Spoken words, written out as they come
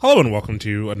Hello and welcome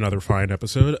to another fine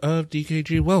episode of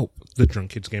DKG Welp, the Drunk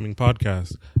Kids Gaming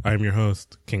Podcast. I am your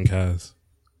host, King Kaz.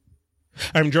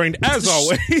 I'm joined, as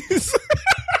always.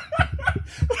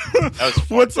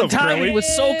 What's up, Curly? He was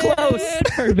so close.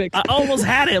 Perfect. I almost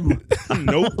had him.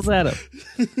 Nope. Almost had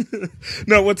him.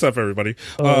 No, what's up, everybody?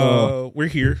 We're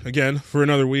here again for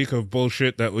another week of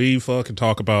bullshit that we fucking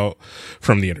talk about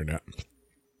from the internet.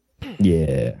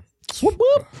 Yeah. Whoop,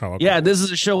 whoop. Yeah, this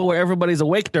is a show where everybody's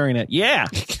awake during it. Yeah.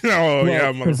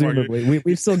 Yeah, presumably.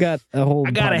 We've still got a whole.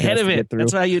 I got ahead of it.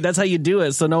 That's how you do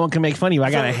it, so no one can make fun of you.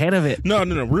 I got ahead of it. No.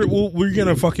 We're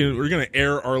gonna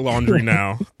air our laundry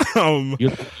now. You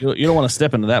don't want to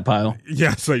step into that pile.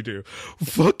 Yes, I do.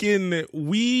 Fucking,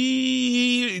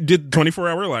 we did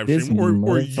 24-hour live stream,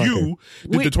 or you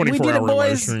did the 24-hour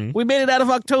live stream. We made it out of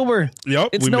October. Yep,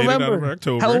 it's we November. Made it out of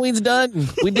October. Halloween's done.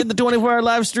 We did the 24-hour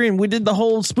live stream. We did the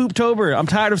whole Spooptober. I'm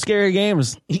tired of scary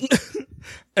games.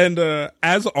 And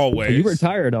as always, you were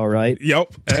tired, all right.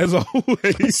 Yep, as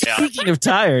always. Speaking of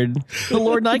tired, the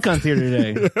Lord Nikon's here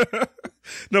today.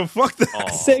 No, fuck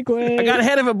that. Segue. I got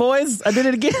ahead of it, boys. I did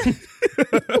it again.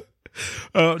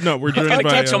 No, we're doing it by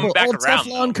catch him back old around.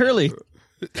 Teflon Curly.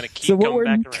 So what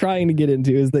we're trying to get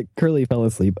into is that Curly fell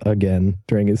asleep again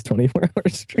during his 24-hour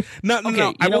stream. No.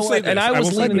 I will say this. And I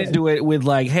was leaning into it with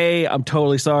like, hey, I'm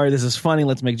totally sorry. This is funny.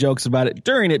 Let's make jokes about it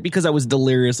during it because I was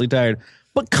deliriously tired.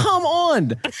 But come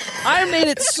on. I made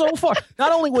it so far.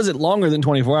 Not only was it longer than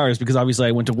 24 hours because obviously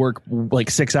I went to work like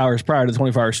 6 hours prior to the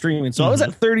 24-hour stream. And so I was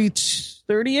at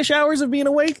 30-ish hours of being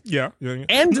awake. Yeah.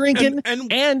 And drinking.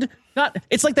 And not.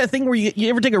 It's like that thing where you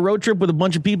ever take a road trip with a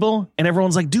bunch of people and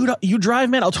everyone's like, dude, you drive,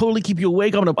 man. I'll totally keep you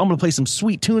awake. I'm gonna play some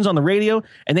sweet tunes on the radio.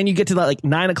 And then you get to that like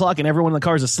 9 o'clock and everyone in the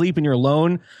car is asleep and you're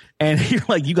alone. And you're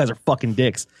like, you guys are fucking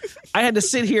dicks. I had to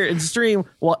sit here and stream.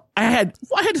 Well, I had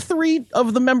 3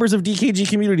 of the members of DKG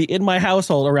community in my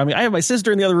household around me. I have my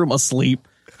sister in the other room asleep.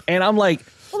 And I'm like,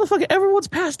 motherfucker, everyone's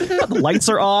passed out. The lights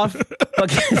are off.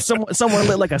 Fucking someone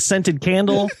lit like a scented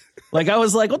candle. Like, I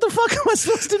was like, what the fuck am I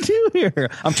supposed to do here?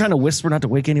 I'm trying to whisper not to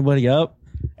wake anybody up.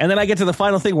 And then I get to the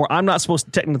final thing where I'm not supposed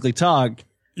to technically talk.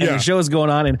 And the show is going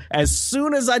on. And as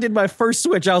soon as I did my first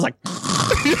switch, I was like...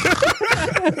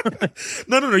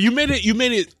 No. You made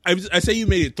it. I say you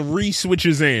made it 3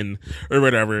 switches in or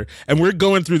whatever. And we're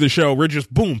going through the show. We're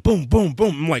just boom, boom, boom,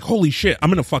 boom. I'm like, holy shit.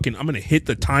 I'm going to hit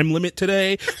the time limit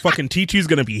today. Fucking Chi-Chi's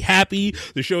going to be happy.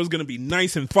 The show is going to be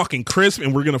nice and fucking crisp.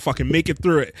 And we're going to fucking make it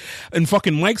through it. And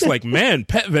fucking Mike's like, man,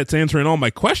 Pet Vet's answering all my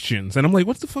questions. And I'm like,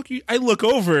 what the fuck? I look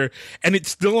over and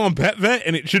it's still on Pet Vet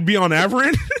and it should be on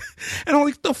Averin. And I'm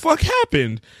like, what the fuck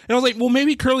happened? And I was like, well,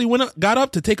 maybe Curly got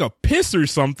up to take a piss or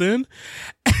something.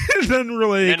 And then we're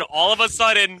like, and all of a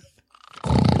sudden,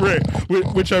 right,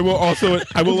 which I will also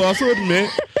admit,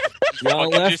 y'all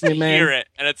left me, man. Hear it,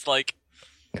 and it's like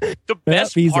the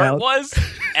best part was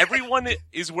everyone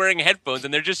is wearing headphones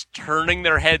and they're just turning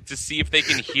their head to see if they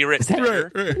can hear it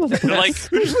better. Right. They're like,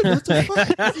 what the fuck?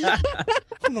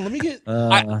 Hold on, let me get.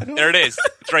 There it is.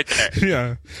 It's right there.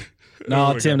 Yeah.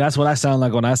 No, Tim, that's what I sound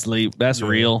like when I sleep. That's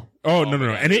real. Oh, no.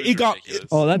 And it got...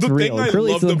 Oh, that's the real.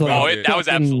 That was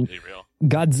absolutely real.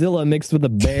 Godzilla mixed with a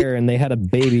bear and they had a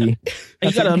baby.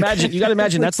 You gotta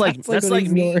imagine that's like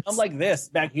me. I'm like this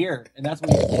back here. And that's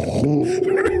what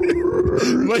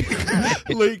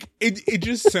like it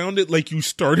just sounded like you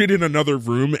started in another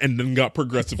room and then got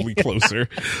progressively closer.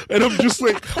 And I'm just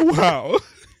like, wow.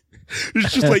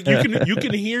 It's just like you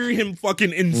can hear him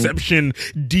fucking Inception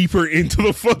deeper into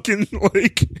the fucking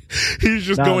like he's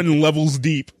just going levels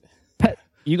deep.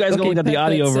 You guys go look at the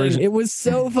audio version. It was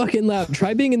so fucking loud.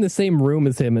 Try being in the same room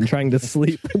as him and trying to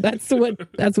sleep. That's what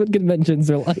conventions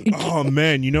are like. Oh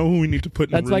man, you know who we need to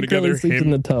put in the room together? That's why Curly sleeps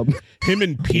in the tub. Him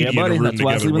and Petey in a room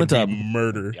together would be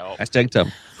murder. Hashtag tub.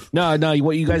 No.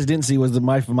 What you guys didn't see was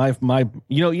my. Everyone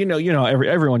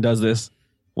does this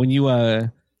when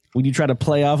you try to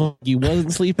play off like you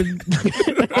wasn't sleeping.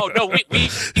 Oh no, we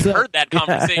heard that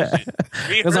conversation.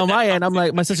 Because on my end, I'm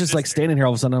like, my sister's like standing here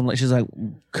all of a sudden. She's like,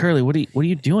 Curly, what are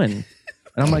you doing?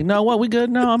 And I'm like, no, what? We good?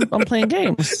 No, I'm playing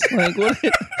games. Like, what?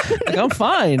 Like, I'm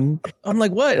fine. I'm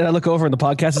like, what? And I look over and the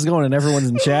podcast is going and everyone's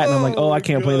in chat. And I'm like, I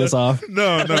can't play this off.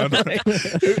 No.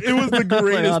 It was the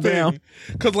greatest thing.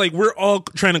 Because, like, we're all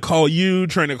trying to call you,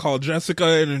 trying to call Jessica,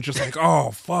 and it's just like,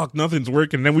 oh, fuck, nothing's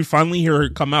working. And then we finally hear her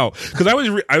come out. Because I was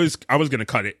going to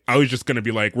cut it. I was just going to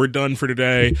be like, we're done for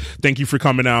today. Thank you for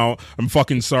coming out. I'm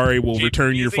fucking sorry. We'll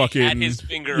return your fucking... Had his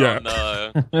finger on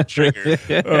the trigger.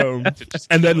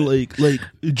 And then, like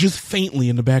just faintly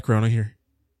in the background, I hear,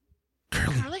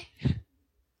 Curly,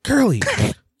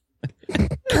 what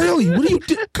are you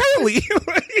doing, Curly?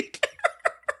 Like,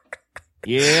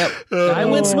 Yep. I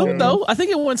went smooth though. I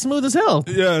think it went smooth as hell.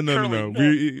 Yeah, no.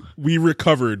 We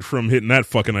recovered from hitting that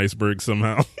fucking iceberg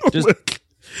somehow.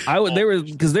 There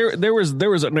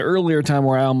was an earlier time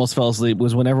where I almost fell asleep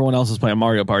was when everyone else was playing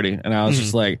Mario Party, and I was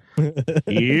just like,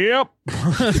 "Yep,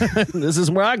 this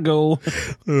is where I go."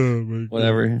 Oh my God.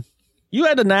 Whatever. You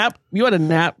had a nap.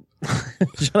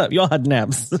 Shut up. Y'all had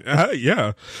naps.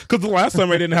 Yeah, because the last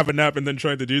time I didn't have a nap and then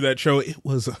tried to do that show, it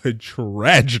was a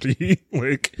tragedy.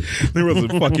 Like there was a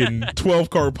fucking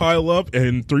 12-car pile up,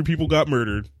 and 3 people got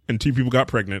murdered, and 2 people got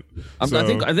pregnant. I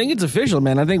think it's official,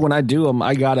 man. I think when I do them,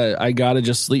 I gotta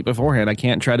just sleep beforehand. I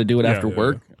can't try to do it after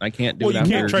work. I can't do it. Well,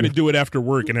 you can't try to do it after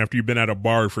work and after you've been at a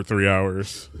bar for 3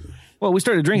 hours. Well, we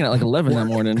started drinking at like 11 that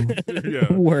morning.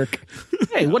 Yeah. Work.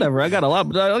 Hey, whatever. I got a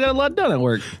lot done at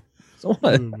work. So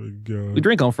what? Oh my God. We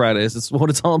drink on Fridays. It's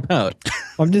what it's all about.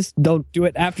 Don't do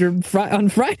it on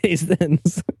Fridays then.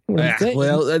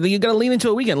 Well, I think you got to lean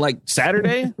into a weekend. Like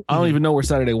Saturday, I don't even know where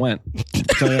Saturday went. I'm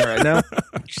telling you right now.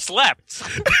 You slept.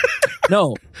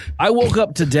 No, I woke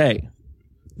up today.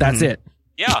 That's it.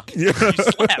 Yeah, you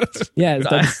slept. Yeah.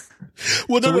 So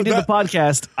we did the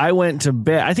podcast. I went to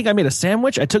bed. I think I made a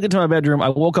sandwich. I took it to my bedroom. I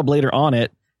woke up later on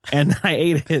it, and I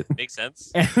ate it. Makes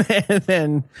sense.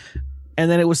 And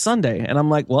then it was Sunday, and I'm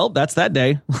like, well, that's that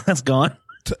day. That's gone.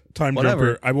 Time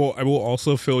Whatever. jumper. I will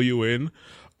also fill you in.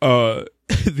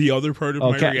 The other part of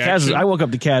my reaction. I woke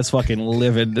up to Kaz fucking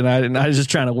livid, and I was just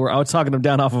trying to work. I was talking him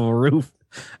down off of a roof.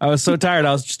 I was so tired.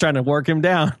 I was just trying to work him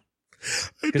down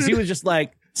because he was just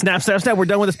like, snap. We're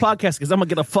done with this podcast because I'm gonna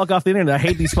get the fuck off the internet. I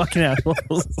hate these fucking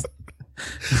assholes.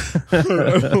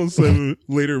 I will say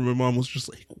later, my mom was just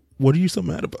like, "What are you so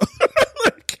mad about?"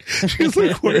 She's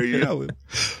like, "What are you yelling?"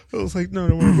 I was like, "No,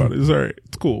 don't worry about it. It's all right.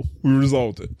 It's cool. We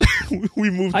resolved it. We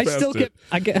moved past it."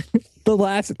 I get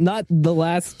not the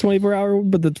last 24-hour,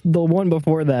 but the one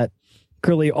before that.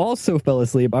 Curly also fell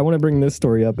asleep. I want to bring this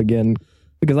story up again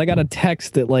because I got a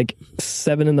text at like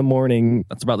 7 a.m.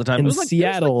 That's about the time in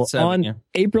Seattle on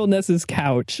April Ness's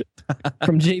couch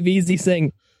from JVZ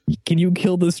saying, "Can you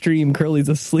kill the stream? Curly's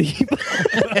asleep."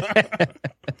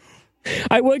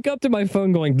 I wake up to my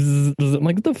phone going, bzz, bzz. I'm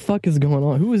like, what the fuck is going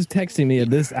on? Who is texting me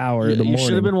at this hour of the morning? You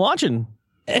should have been watching.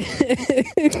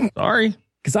 Sorry.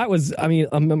 Because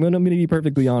I'm going to be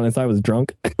perfectly honest. I was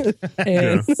drunk.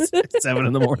 And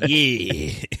 7 a.m.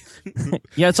 Yeah.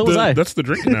 Yeah, so was I. That's the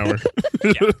drinking hour.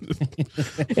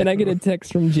 And I get a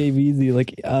text from JVZ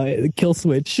like, kill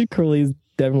switch. Curly's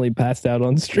definitely passed out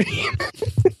on stream.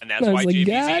 And that's why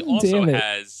JVZ also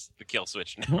has the kill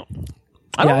switch now.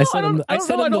 I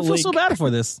don't feel so bad for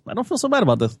this. I don't feel so bad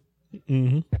about this.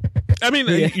 Mm-hmm. I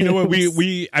mean, you know what?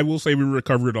 I will say we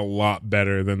recovered a lot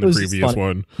better than the previous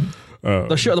one.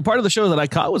 The part of the show that I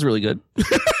caught was really good.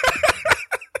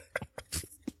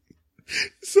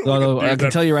 I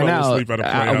can tell you right now,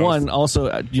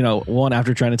 one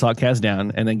after trying to talk Cass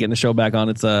down and then getting the show back on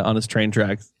its train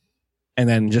tracks, and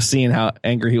then just seeing how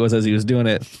angry he was as he was doing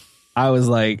it, I was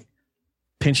like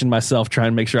pinching myself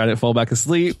trying to make sure I didn't fall back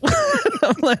asleep.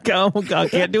 I'm like, oh God, I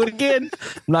can't do it again.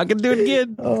 I'm not gonna do it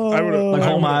again.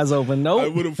 Hold my eyes open. Nope. I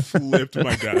would have flipped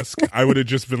my desk. I would have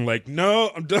just been like, no,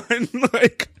 I'm done.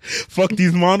 Like, fuck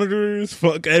these monitors,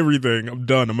 fuck everything. I'm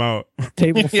done. I'm out.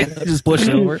 Table just push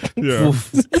it over. Yeah.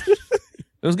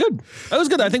 It was good. It was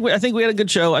good. I think we had a good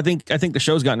show. I think the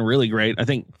show's gotten really great. I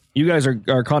think you guys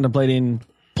are contemplating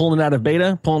pulling it out of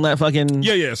beta, pulling that fucking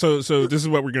So this is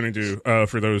what we're gonna do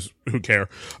for those who care.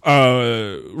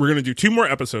 We're gonna do 2 more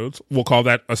episodes. We'll call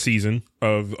that a season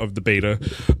of the beta.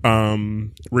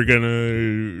 We're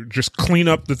gonna just clean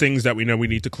up the things that we know we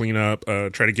need to clean up.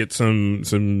 Try to get some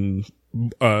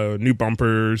new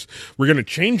bumpers. We're gonna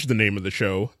change the name of the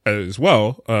show as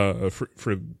well.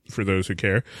 For those who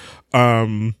care.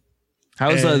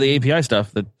 How's the API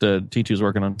stuff that T2's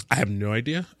working on? I have no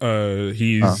idea.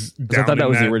 He's down I thought that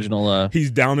was the original. He's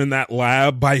down in that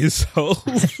lab by himself.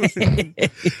 He's got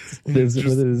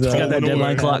that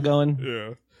deadline clock going.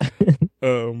 Yeah.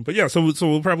 But yeah, so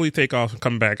we'll probably take off and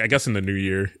come back. I guess in the new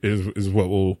year is what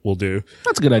we'll do.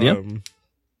 That's a good idea.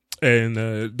 And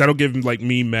that'll give like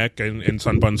me, Mech, and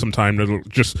Sunbun some time to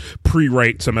just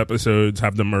pre-write some episodes,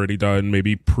 have them already done,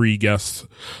 maybe pre-guest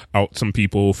out some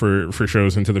people for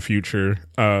shows into the future.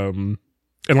 And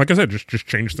like I said, just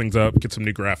change things up, get some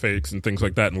new graphics and things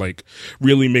like that, and like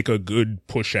really make a good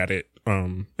push at it,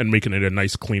 and making it a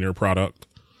nice, cleaner product.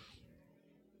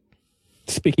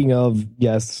 Speaking of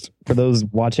guests, for those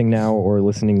watching now or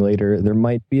listening later, there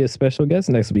might be a special guest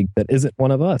next week that isn't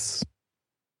one of us.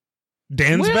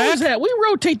 Dan's back? That? We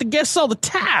rotate the guests all the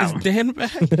time. Is Dan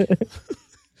back?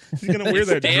 Is he gonna wear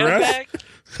that Dan dress? Back?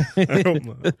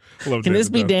 Love Can this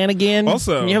be Dan again?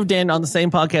 Also, can you have Dan on the same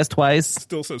podcast twice?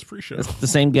 Still says pre-show. It's the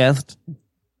same guest.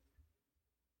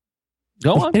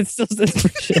 Go on. It still says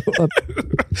pre-show up.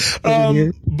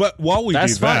 But while we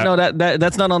that's do that, fine. No,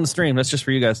 that's not on the stream. That's just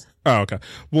for you guys. Oh, okay.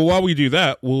 Well, while we do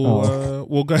that,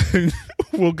 we'll go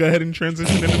ahead and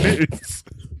transition into news.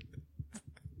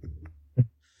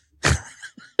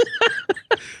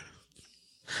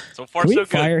 So far, Can we so good.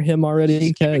 fire him already?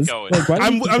 Because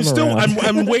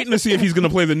I'm waiting to see if he's going to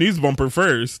play the news bumper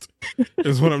first.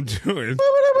 Is what I'm doing.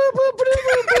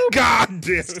 God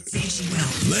damn it!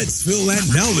 Let's fill that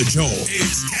knowledge hole.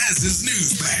 It's Kaz's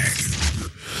news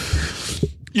bag.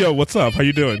 Yo, what's up? How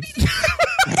you doing?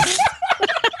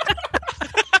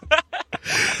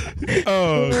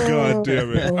 Oh god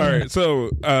damn it! All right, so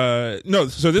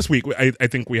so this week I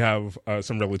think we have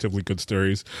some relatively good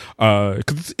stories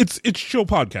because it's chill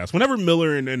podcast. Whenever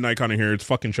Miller and I kind of here, it's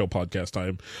fucking chill podcast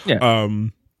time. Yeah.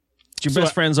 It's your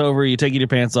best friend's over. You take your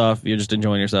pants off. You're just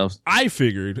enjoying yourselves. I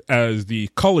figured as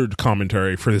the colored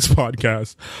commentary for this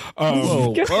podcast.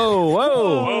 Whoa.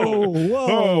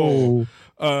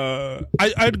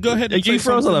 I'd go ahead and you say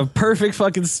froze something. on a perfect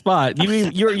fucking spot. You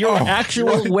mean your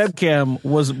actual webcam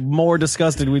was more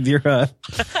disgusted with your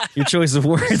choice of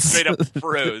words Straight up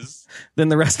froze. than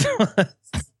the rest of us.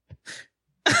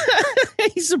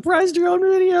 You surprised your own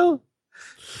video.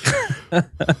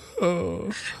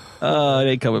 Oh, it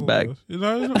ain't coming back. It's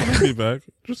not gonna be back.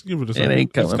 Just give it a second. It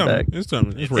ain't coming back. It's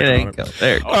coming. It's It working ain't on coming.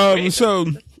 There. So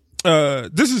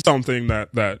this is something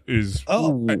that is.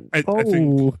 I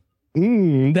think.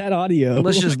 That audio.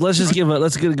 Let's just give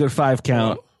let's get a good 5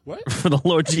 count What? for the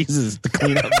Lord Jesus to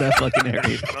clean up that fucking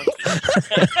area.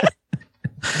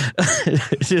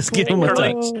 Just give him a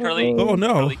touch. Curly, Oh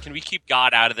no! Curly, can we keep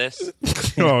God out of this?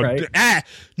 Oh, Right.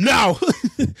 no!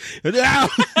 No!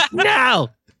 No.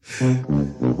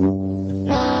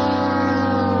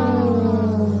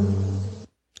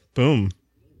 Boom.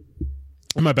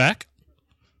 Am I back?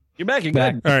 You're back. You're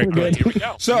Back. good. All right, good. Here we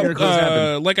go. So, Miracles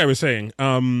happen. like I was saying,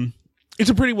 it's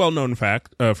a pretty well-known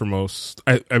fact for most.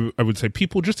 I would say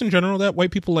people just in general that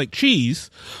white people like cheese.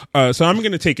 So I'm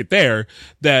going to take it there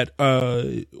that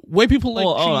white people like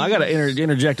cheese. Oh, I gotta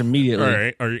interject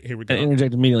immediately. All right, here we go.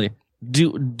 Interject immediately.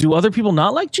 Do other people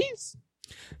not like cheese?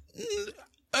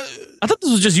 I thought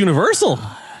this was just universal.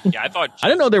 Yeah, I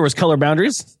didn't know there was color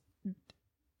boundaries.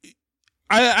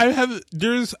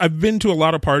 I've been to a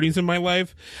lot of parties in my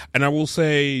life, and I will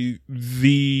say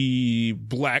the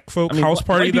black folk house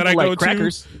party white that I people go like to,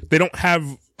 crackers. they don't have,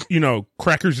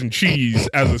 crackers and cheese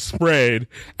as a spread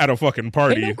at a fucking Ain't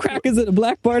party. no crackers at a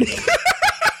black party.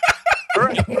 All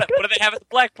right, what do they have at the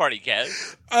black party,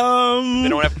 Kaz? They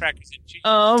don't have crackers and cheese.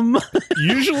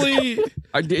 Usually,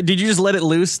 Did you just let it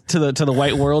loose to the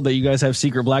white world that you guys have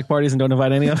secret black parties and don't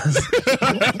invite any of us?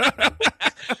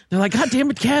 They're like, God damn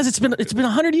it, Kaz! It's been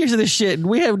 100 years of this shit, and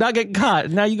we have not getting caught.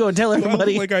 Now you go and tell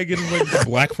everybody. like I get invited to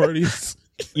black parties.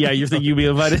 Yeah, you think you'd be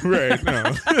invited? Right?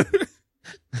 No,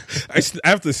 I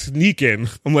have to sneak in.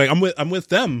 I'm like, I'm with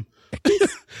them.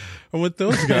 I'm with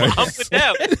those guys. I'm with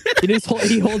them.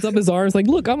 He holds up his arms like,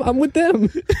 look, I'm with them.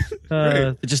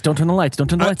 Just don't turn the lights. Don't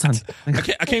turn the lights on.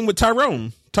 I came with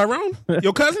Tyrone. Tyrone,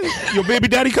 your cousin, your baby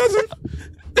daddy cousin.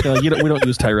 No, we don't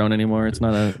use Tyrone anymore. It's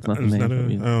not the It's not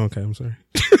name. oh, okay. I'm sorry.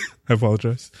 I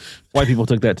apologize. White people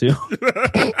took that too.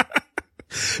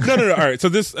 No. All right. So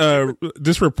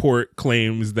this report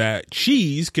claims that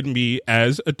cheese can be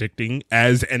as addicting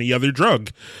as any other drug.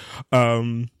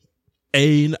 And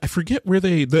I forget where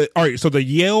all right. So the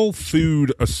Yale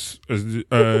Food, was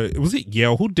it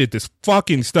Yale? Who did this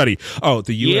fucking study? Oh,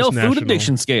 the U.S. Yale National Food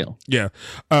Addiction Scale. Yeah.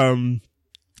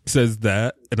 Says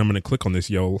that, and I'm going to click on this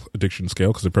Yale addiction scale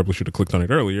because I probably should have clicked on it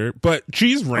earlier. But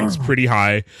cheese ranks pretty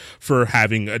high for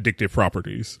having addictive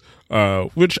properties,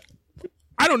 which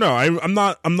I don't know. I'm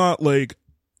not like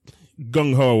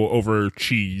gung ho over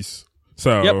cheese.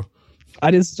 So Yep. I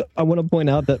want to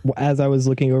point out that as I was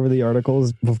looking over the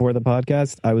articles before the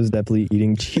podcast, I was definitely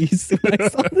eating cheese when I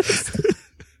saw this.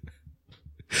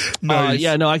 Nice.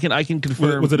 Yeah, no, I can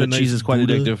confirm Was it a that nice cheese is quite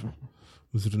Gouda? addictive.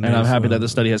 Was it a And I'm nice, happy that the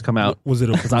study has come out. Was it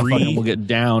a Because I fucking brie? will get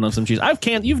down on some cheese.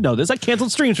 You've know this. I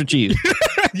canceled streams for cheese.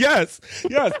 Yes. So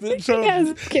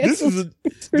Yes, this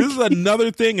is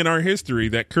another thing in our history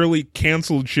that Curly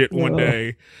canceled shit one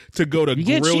day to go to You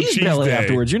get grilled cheese cheese belly day.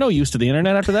 afterwards. You're no use to the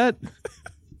internet after that.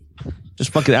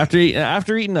 Just fucking after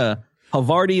eating a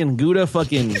Havarti and Gouda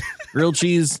fucking grilled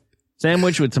cheese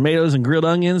sandwich with tomatoes and grilled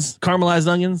onions, caramelized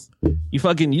onions. You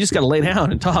just gotta lay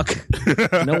down and talk.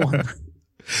 No one.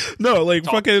 No, like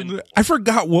fucking, I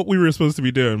forgot what we were supposed to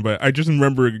be doing, but I just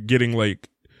remember getting like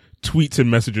tweets and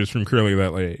messages from Curly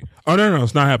that like, oh no,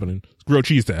 it's not happening. grilled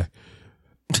cheese day.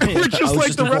 We're just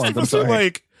like the rest of us are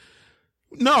like,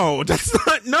 no, that's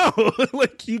not, no.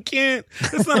 Like, you can't,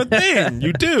 that's not a thing.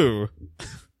 You do.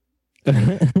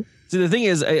 See, the thing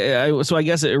is, so I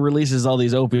guess it releases all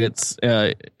these opiates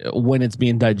when it's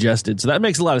being digested. So that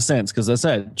makes a lot of sense because I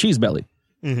said cheese belly.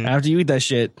 Mm-hmm. After you eat that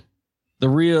shit, the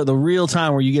real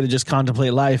time where you get to just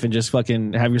contemplate life and just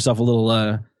fucking have yourself a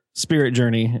little spirit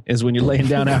journey is when you're laying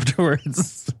down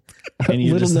afterwards. And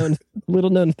you little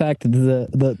known fact: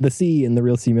 the C in the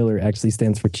real C Miller actually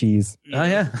stands for cheese. Oh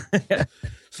yeah.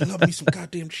 So love me some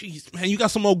goddamn cheese, man. You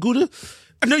got some old Gouda?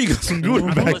 I know you got some Gouda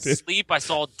back there. I fell asleep. I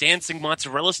saw dancing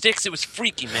mozzarella sticks. It was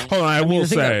freaky, man. Hold on, I will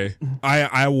say,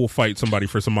 I will fight somebody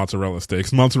for some mozzarella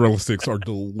sticks. Mozzarella sticks are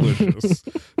delicious.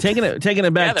 Taking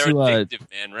it back they're to addictive,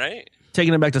 man, right?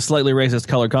 Taking it back to slightly racist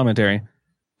color commentary.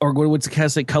 Or what's the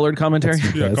cast say? Colored commentary?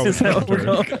 Yeah, colored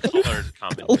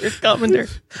commentary.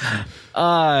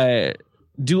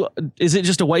 Is it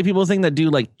just a white people thing that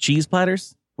do like cheese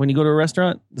platters when you go to a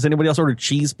restaurant? Does anybody else order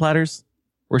cheese platters?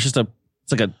 Or it's just a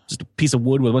piece of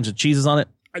wood with a bunch of cheeses on it?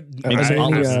 Are there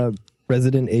any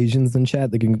resident Asians in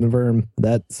chat that can confirm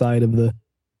that side of the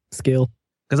scale?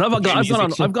 Because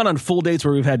I've gone on full dates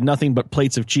where we've had nothing but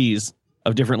plates of cheese.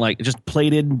 Of different, like, just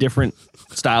plated different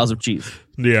styles of cheese.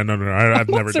 Yeah, no. I've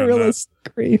never done that.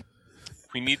 Great.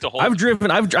 We need to hold. I've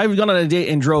gone on a date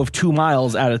and drove 2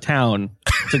 miles out of town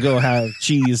to go have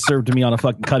cheese served to me on a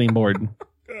fucking cutting board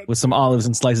with some olives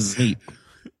and slices of meat.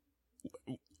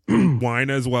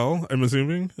 Wine as well, I'm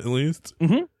assuming, at least.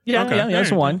 Mm-hmm. Yeah,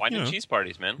 some wine. Wine and cheese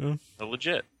parties, man. Yeah. They're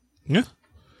legit. Yeah.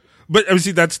 But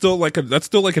obviously, that's still like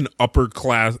an upper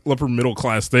middle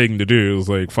class thing to do. Is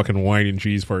like fucking wine and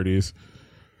cheese parties.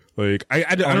 Like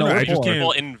I don't know. I just can't.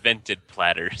 People invented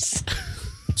platters.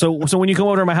 So when you come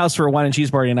over to my house for a wine and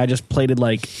cheese party, and I just plated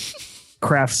like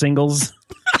craft singles,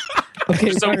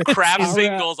 okay, some craft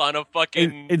singles on a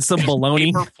fucking it's some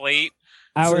bologna paper plate.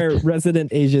 Our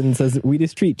resident Asian says we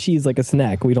just treat cheese like a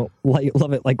snack. We don't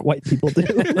love it like white people do.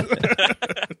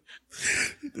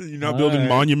 You're not building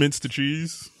monuments to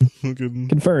cheese.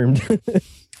 Confirmed.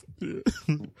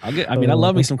 I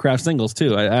love me some craft singles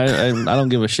too. I don't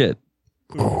give a shit.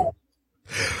 All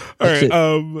right.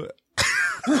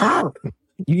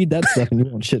 You eat that stuff and you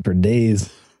won't shit for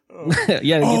days.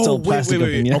 Yeah, it gets all plastic.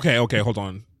 Wait. Okay, hold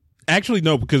on. Actually,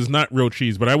 no, because it's not real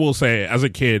cheese. But I will say, as a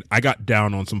kid, I got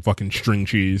down on some fucking string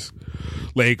cheese.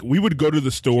 Like, we would go to the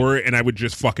store and I would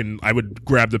just I would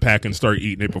grab the pack and start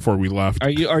eating it before we left. Are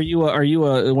you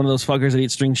one of those fuckers that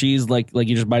eat string cheese? Like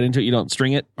you just bite into it, you don't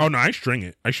string it? Oh no, I string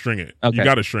it. Okay. You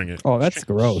got to string it. Oh, that's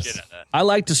gross. I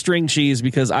like to string cheese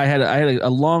because I had a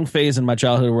long phase in my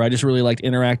childhood where I just really liked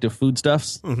interactive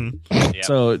foodstuffs. Mm-hmm. Yeah.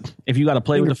 So if you got to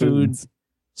play with the food,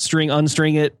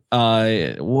 unstring it.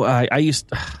 I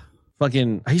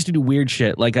used to do weird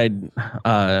shit. Like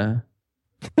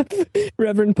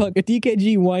Reverend Puck, a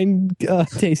DKG wine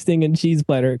tasting and cheese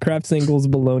platter, craft singles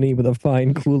bologna with a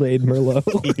fine Kool-Aid Merlot.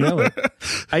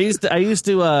 I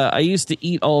used to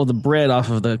eat all of the bread off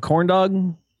of the corn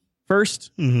dog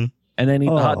first, mm-hmm. and then eat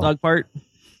the hot dog part.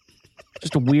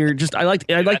 Just a weird. I like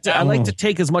to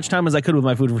take as much time as I could with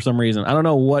my food for some reason. I don't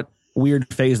know what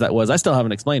weird phase that was. I still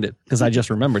haven't explained it because I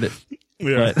just remembered it.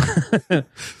 Yeah. But,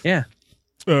 yeah.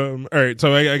 All right,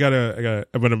 so I'm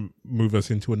gonna move us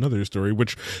into another story,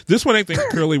 which this one I think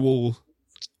Curly will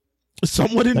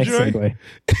somewhat enjoy. Nice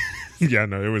Yeah,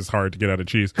 no, it was hard to get out of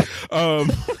cheese. But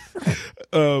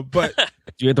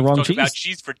you get the wrong Talk cheese. about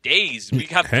cheese for days. We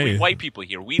have three white people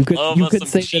here. We you love could some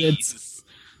say cheese. that it's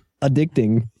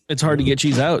addicting. It's hard to get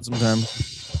cheese out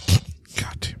sometimes.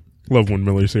 God damn. Love when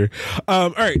Miller's here.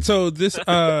 All right, so this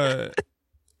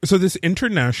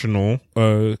international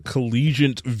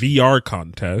collegiate VR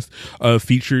contest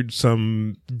featured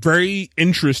some very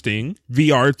interesting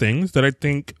VR things that I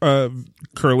think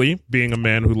Curly, being a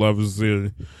man who loves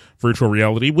virtual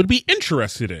reality, would be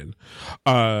interested in.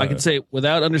 I can say,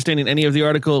 without understanding any of the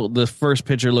article, the first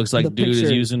picture looks like dude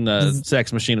is using a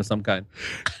sex machine of some kind.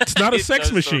 It's not a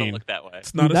sex machine. Sort of look that way.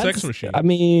 It's not a sex machine. I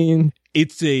mean,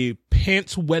 it's a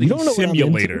pants wetting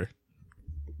simulator.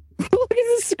 Look at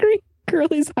the screen.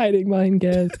 Curly's hiding behind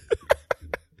gas.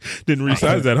 Didn't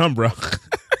resize that, bro?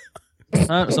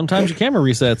 Sometimes your camera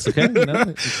resets, okay? You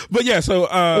know? But yeah, so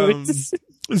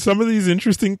some of these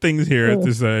interesting things here at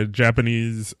this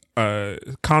Japanese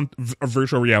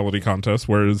virtual reality contest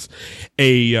was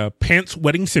a pants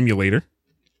wetting simulator.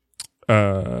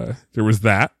 There was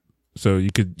that, so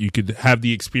you could have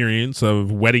the experience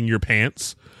of wetting your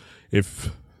pants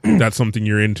if that's something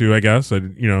you're into. I guess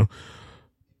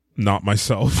not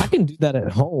myself. I can do that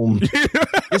at home.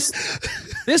 This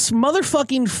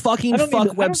motherfucking fuck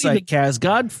website, Kaz.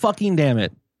 God fucking damn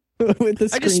it. with the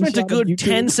I just spent a screenshot of good YouTube.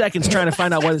 10 seconds trying to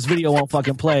find out why this video won't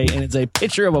fucking play, and it's a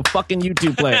picture of a fucking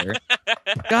YouTube player.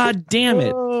 God damn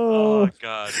it. Oh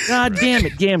God. God damn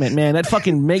it, man. That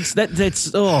fucking makes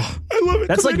that's I love it.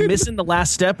 That's like missing the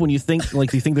last step when you think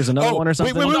there's another one or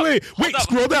something. Wait.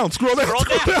 Scroll down. Scroll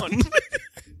down.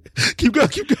 Keep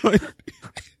going.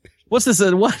 What's this?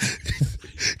 What?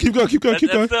 Keep going. Keep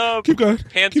going.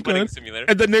 Pants winning simulator.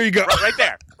 And then there you go.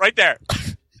 Right there.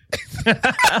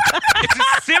 It's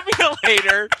a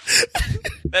simulator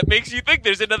that makes you think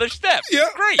there's another step. Yeah.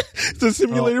 Great. It's a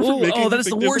simulator for making. Oh, that is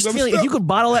the worst feeling. If you could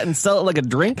bottle that and sell it like a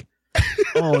drink.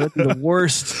 Oh, that'd be the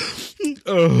worst.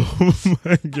 Oh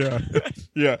my God.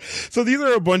 Yeah. So these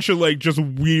are a bunch of like just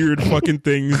weird fucking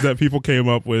things that people came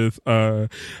up with at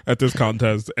this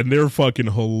contest, and they're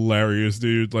fucking hilarious,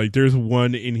 dude. Like there's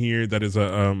one in here that is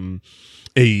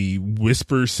a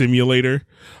whisper simulator,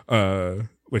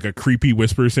 like a creepy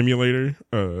whisper simulator.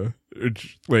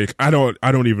 It's like I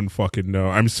don't even fucking know.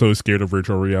 I'm so scared of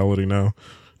virtual reality now.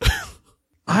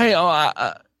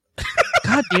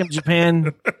 God damn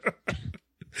Japan.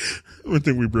 One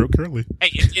thing we broke currently. Hey,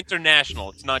 it's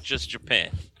international. It's not just Japan.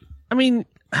 I mean,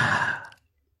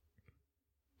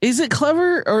 is it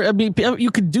clever? Or I mean,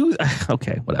 you could do.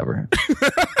 Okay, whatever.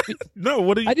 No,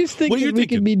 what do you? I just think what are you we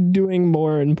could be doing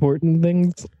more important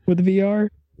things with VR.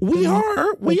 We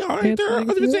are. There are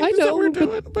other things I that we're know,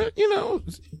 doing, but you know,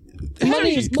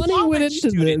 money went into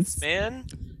Students, this. man.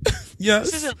 yes.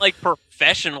 This isn't like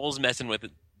professionals messing with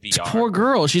VR. Poor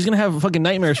girl. She's gonna have fucking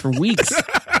nightmares for weeks.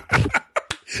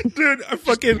 Dude,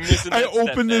 I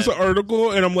opened this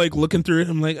article and I'm like looking through it.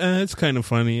 I'm like, it's kind of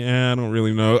funny. I don't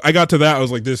really know. I got to that. I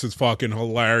was like, this is fucking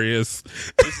hilarious.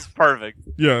 This is perfect.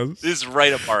 Yeah. This is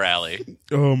right up our alley.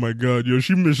 Oh my God. Yo,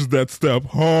 she misses that step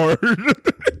hard.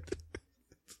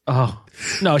 Oh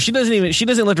no, she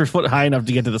doesn't lift her foot high enough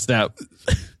to get to the step.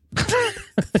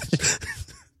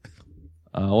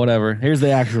 Whatever. Here's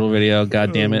the actual video.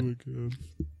 God damn it. Oh my God.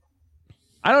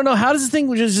 I don't know. How does this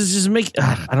thing just make?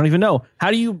 I don't even know. How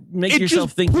do you make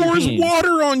yourself think you're pours peeing?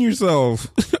 water on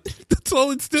yourself. That's all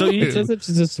it's doing. It says it's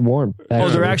just warm. Oh,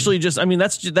 they're actually just. I mean,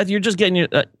 that you're just getting your.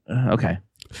 Okay.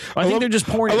 I think they're just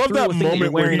pouring. I love it through that a thing that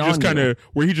you're moment where he wearing just on you.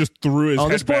 where he just threw his. Oh,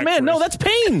 head this poor back man. No, first.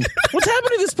 that's pain. What's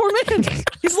happening to this poor man?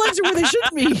 His legs are where they should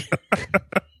be.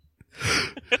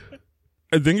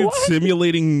 I think it's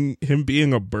simulating him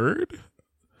being a bird.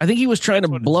 I think he was trying to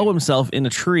blow himself in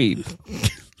a tree.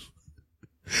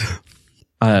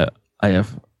 I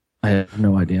have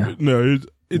no idea. No,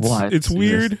 it's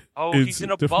weird. Oh, It's he's in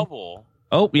a different. bubble.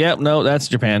 Oh, yeah, no, that's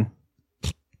Japan.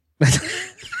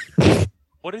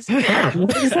 What is he?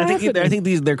 I think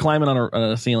they're climbing on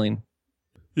a ceiling.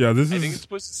 Yeah, this I think it's is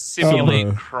supposed to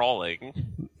simulate crawling.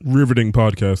 riveting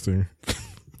podcasting.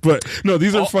 But no,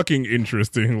 these are fucking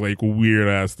interesting, like weird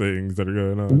ass things that are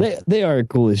going on. They are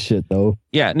cool as shit, though.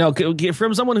 Yeah, no,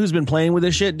 from someone who's been playing with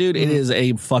this shit, dude, it is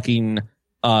a fucking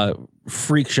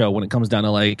freak show when it comes down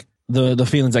to like the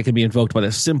feelings that can be invoked by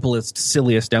the simplest,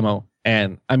 silliest demo.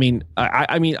 And I mean,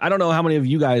 I don't know how many of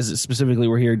you guys specifically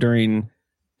were here during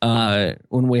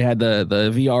when we had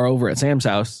the VR over at Sam's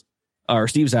house or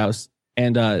Steve's house,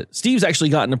 and Steve's actually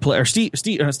gotten to play, or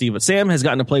but Sam has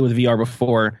gotten to play with VR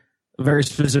before, very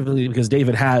specifically because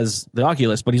David has the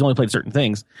Oculus, but he's only played certain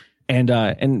things.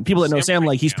 And people that know Sam,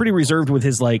 like he's pretty reserved with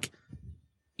his like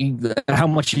how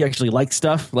much he actually likes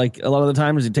stuff. Like a lot of the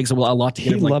times it takes a lot to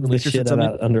get He him. Like, loves the shit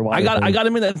about underwater. I got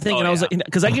him in that thing, and I was like,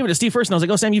 because I gave it to Steve first, and I was like,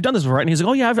 oh Sam, you've done this before, right? And he's like,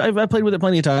 oh yeah, I've played with it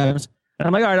plenty of times. And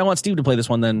I'm like, all right, I want Steve to play this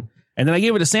one then. And then I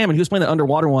gave it to Sam, and he was playing the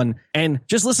underwater one, and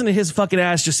just listen to his fucking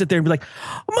ass just sit there and be like,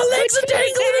 my legs are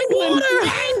dangling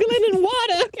in water.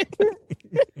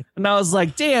 And I was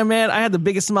like, damn, man, I had the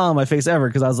biggest smile on my face ever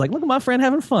because I was like, look at my friend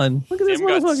having fun. Look at this Sam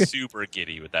got motherfucker. super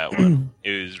giddy with that one.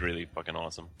 It was really fucking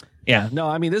awesome. Yeah, no,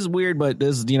 I mean, this is weird, but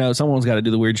this, someone's got to do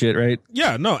the weird shit, right?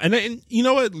 Yeah, no, and you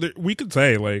know what? We could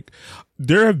say, like,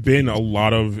 there have been a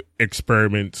lot of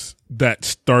experiments that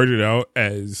started out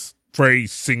as very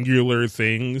singular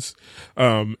things,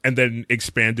 and then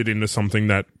expanded into something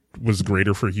that was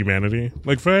greater for humanity,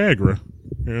 like Viagra.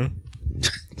 Yeah.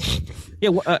 Yeah,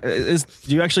 do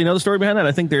you actually know the story behind that?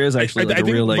 I think there is actually I think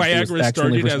real, like, Viagra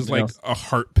started as like a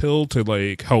heart pill to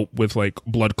like help with like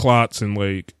blood clots and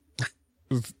like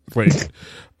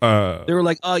they were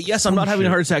like, yes, I'm not having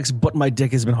heart attacks, but my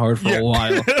dick has been hard for a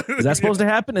while. Is that supposed to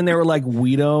happen? And they were like,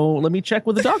 let me check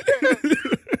with the doctor.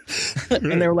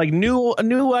 And they were like, a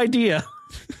new idea.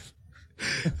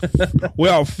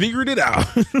 Well, figured it out.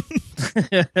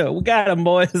 We got him,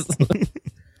 boys.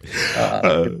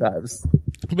 Good times.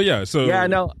 But yeah, so yeah,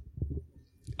 no,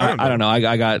 I don't know.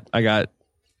 I got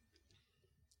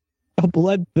a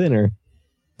blood thinner.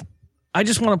 I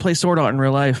just want to play Sword Art in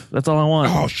real life. That's all I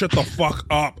want. Oh, shut the fuck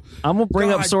up. I'm going to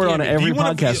bring up Sword Art on every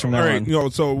podcast from now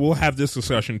on. So we'll have this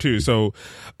discussion too. So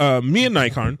me and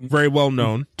Nikon, very well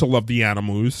known to love the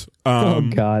animals. Oh,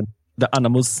 God. The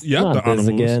animals. Yeah, the animals.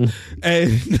 Again.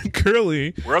 And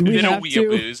Curly. We're up in a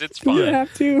weeaboos. It's fine. You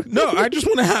have to. No, I just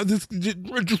want to have this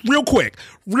just real quick.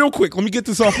 Real quick. Let me get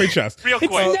this off my chest. Real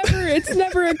quick. It's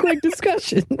never a quick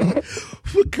discussion.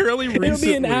 Curly recently. It'll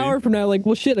be an hour from now. Like,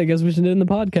 well, shit, I guess we should end the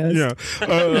podcast.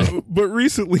 Yeah. But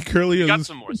recently, Curly has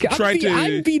tried to.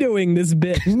 I'm vetoing this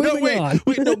bit. Moving on.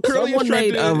 Wait, no, Curly Someone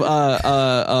made an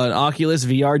Oculus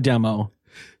VR demo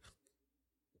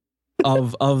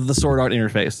of the Sword Art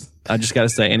interface. I just gotta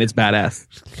say, and it's badass.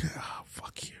 Oh,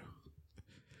 fuck you!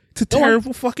 It's a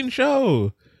terrible fucking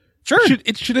show. Sure,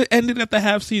 it should have ended at the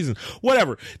half season.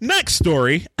 Whatever. Next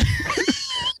story.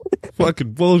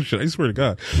 Fucking bullshit! I swear to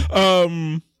God. All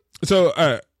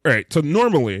right. So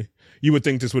normally you would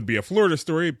think this would be a Florida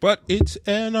story, but it's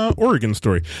an Oregon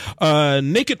story.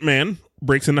 Naked man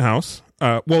breaks in the house.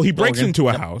 He breaks into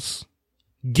a house,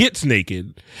 gets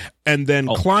naked, and then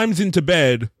climbs into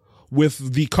bed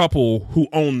with the couple who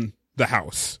own the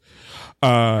house.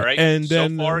 All right. And so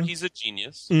then, far, he's a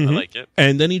genius. Mm-hmm. I like it.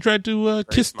 And then he tried to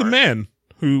kiss smart. the man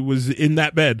who was in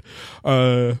that bed,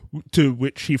 to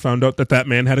which he found out that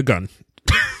man had a gun.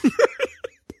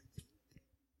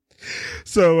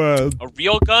 So, a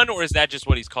real gun, or is that just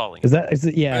what he's calling? Is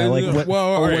it? Yeah.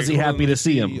 Was he happy to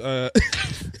see him?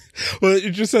 Well,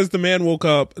 it just says the man woke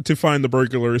up to find the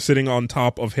burglar sitting on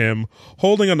top of him,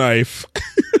 holding a knife.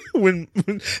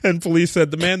 And police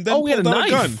said the man then pulled out a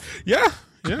gun. Yeah.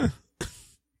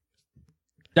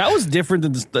 That was different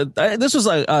than this was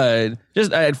like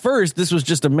just at first this was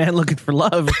just a man looking for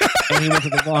love and he went to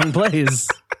the wrong place.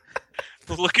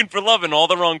 Looking for love in all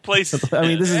the wrong places. I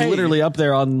mean, this is literally up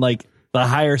there on like the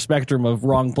higher spectrum of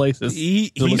wrong places.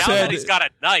 He now said that he's got a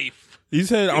knife. He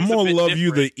said, "I'm gonna love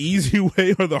you the easy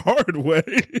way or the hard way."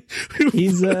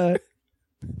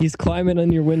 He's climbing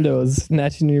on your windows,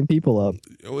 snatching your people up.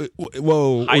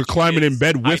 Well, we're climbing in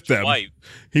bed with them.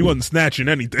 He wasn't snatching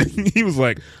anything. He was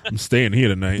like, "I'm staying here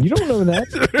tonight." You don't know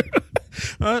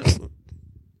that.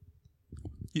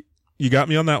 You got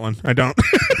me on that one. I don't.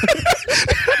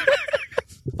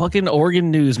 Fucking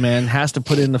Oregon News, man, has to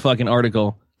put in the fucking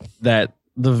article that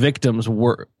the victims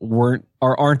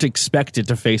aren't expected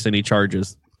to face any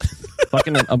charges.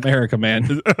 Fucking America,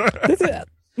 man.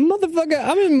 Motherfucker,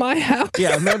 I'm in my house.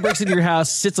 Yeah, a man breaks into your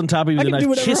house, sits on top of you with a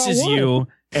knife, kisses you,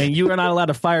 and you are not allowed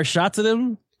to fire shots at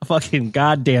him? Fucking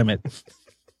goddamn it.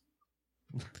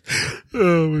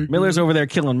 Oh my Miller's over there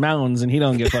killing mountains, and he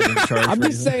don't get fucking charged. I'm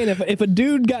just saying, if a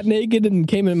dude got naked and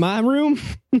came in my room,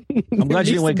 I'm glad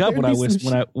you didn't wake up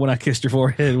when I kissed your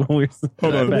forehead when we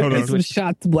hold on. Some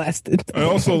shots blasted. I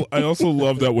also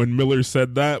love that when Miller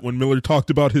said that, when Miller talked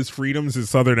about his freedoms, his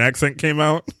southern accent came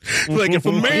out. Like, if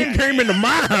a man came into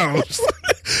my house,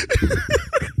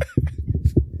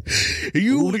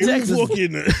 you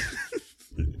fucking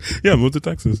yeah, move to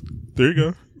Texas. There you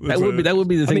go. That would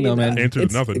be the thing, though, man. Answer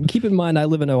to nothing. Keep in mind, I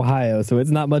live in Ohio, so it's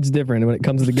not much different when it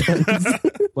comes to guns.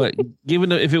 But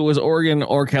given if it was Oregon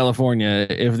or California,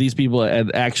 if these people had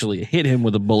actually hit him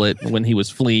with a bullet when he was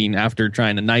fleeing after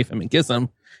trying to knife him and kiss him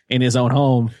in his own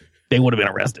home, they would have been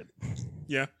arrested.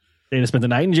 Yeah, they'd have spent the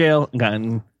night in jail and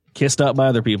gotten kissed up by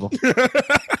other people.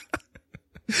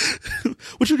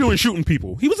 What you doing shooting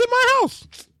people? He was in my house.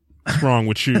 What's wrong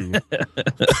with you?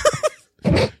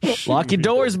 Lock your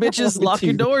doors, bitches. Lock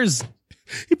your doors.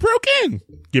 He broke in.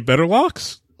 Get better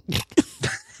locks.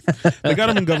 They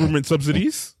got him in government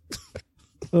subsidies.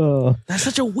 That's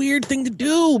such a weird thing to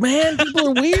do, man. People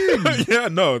are weird. Yeah,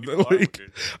 no. Like,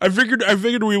 I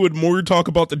figured we would more talk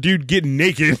about the dude getting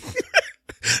naked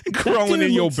and crawling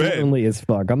in your bed. Lonely as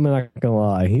fuck. I'm not gonna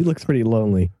lie. He looks pretty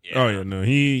lonely. Yeah. Oh yeah, no.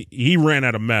 He ran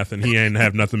out of meth and he ain't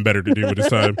have nothing better to do with his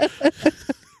time.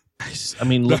 I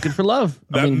mean, looking for love.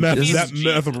 That meth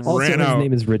also, ran out. His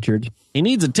name is Richard. He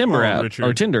needs a Timber app Richard.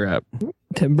 or Tinder app.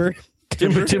 Timbers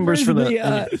for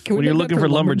the when you're looking for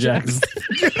lumberjacks.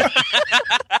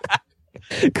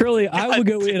 Curly, I will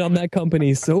go in on that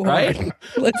company so hard.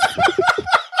 Right?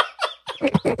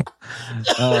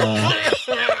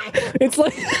 It's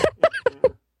like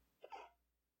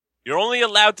you're only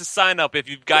allowed to sign up if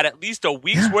you've got at least a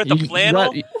week's worth of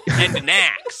flannel and an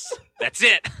axe. That's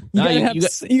it.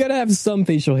 You gotta have some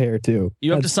facial hair too.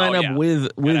 You have to sign up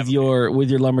with your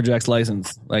lumberjack's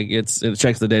license. Like it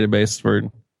checks the database for.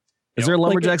 Is there a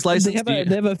lumberjack's license? They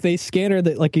have a face scanner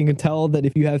that like you can tell that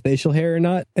if you have facial hair or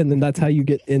not, and then that's how you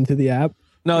get into the app.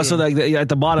 No, so like at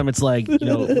the bottom, it's like, you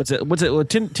know, what's it? Well,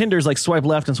 Tinder's like swipe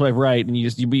left and swipe right, and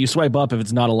you swipe up if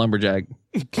it's not a lumberjack.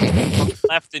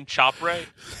 Left and chop right.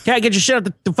 Cat, get your shit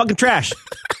out the fucking trash.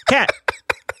 Cat.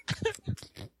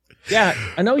 Yeah,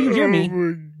 I know you hear me. Oh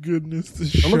my goodness!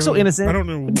 Don't look so innocent. I don't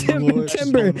know.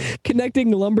 Timber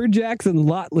connecting lumberjacks and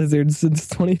lot lizards since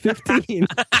 2015.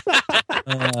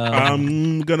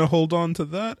 I'm gonna hold on to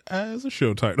that as a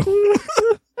show title.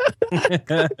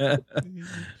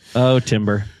 Oh,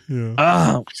 Timber.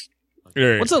 Yeah.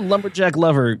 Right. What's a lumberjack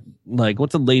lover like?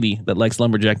 What's a lady that likes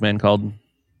lumberjack men called?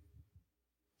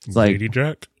 It's like Lady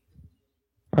Jack.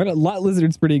 I know lot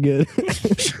lizard's pretty good.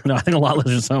 No, I think a lot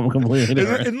lizard is something completely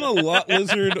different. Isn't a lot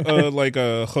lizard like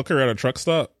a hooker at a truck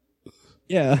stop?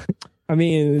 Yeah, I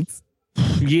mean it's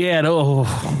Yeah, no.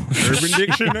 Urban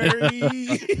Dictionary.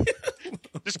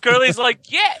 This Curly's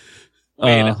like, yeah.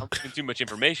 Wait, I'm giving too much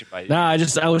information by you. Nah,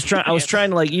 I was trying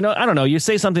to like, you know, I don't know. You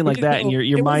say something like that, and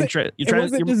your mind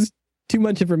just too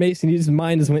much information. Your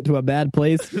mind just went to a bad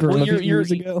place for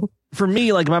years ago. For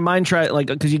me, like my mind tried like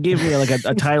because you gave me like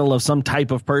a title of some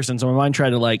type of person, so my mind tried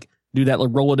to like do that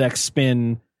like Rolodex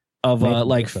spin of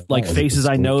like faces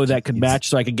I know that could match,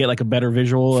 so I could get like a better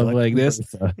visual of like this.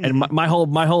 And my whole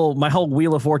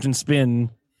Wheel of Fortune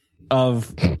spin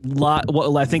of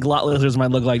what I think lot lizards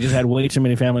might look like just had way too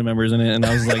many family members in it, and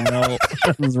I was like, no,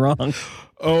 that was wrong.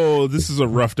 Oh, this is a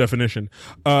rough definition.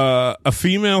 A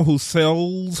female who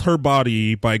sells her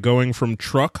body by going from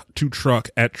truck to truck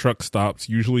at truck stops,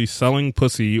 usually selling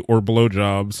pussy or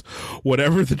blowjobs,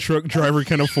 whatever the truck driver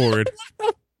can afford.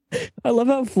 I love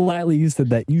how flatly you said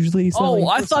that. Usually,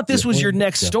 I thought this was your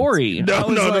next story. No.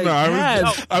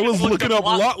 I was looking up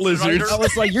lot lizards. I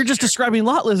was like, you're just describing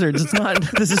lot lizards. It's not.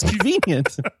 This is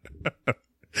convenient.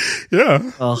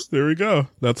 Yeah. There we go.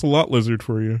 That's a lot lizard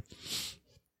for you.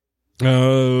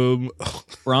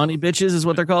 Brawny bitches is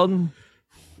what they're called.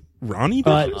 Ronnie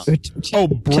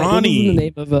bitches? Brawny. The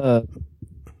name of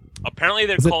apparently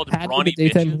they're called brawny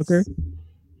bitches. Hooker?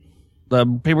 The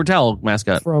paper towel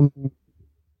mascot from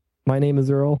My Name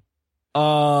Is Earl.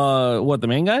 What, the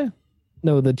main guy?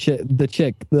 No, the chick,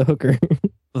 the hooker.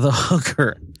 The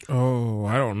hooker. Oh,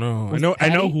 I don't know. I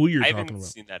know who you're talking about. I haven't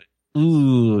seen that.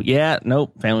 Ooh, yeah,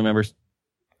 nope, family members.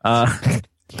 My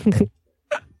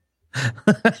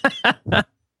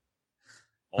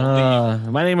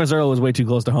Name Is Earl was way too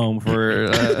close to home for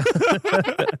a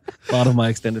lot of my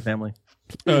extended family.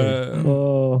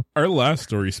 Our last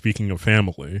story, speaking of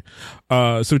family,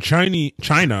 so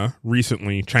China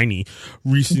recently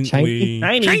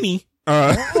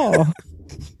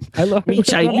I love me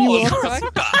Chinese.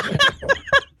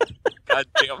 God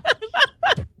damn.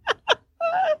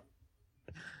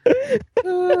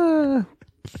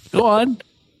 Go on.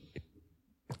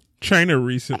 China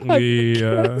recently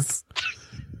I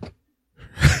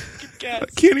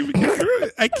can't even get through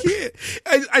it. I can't.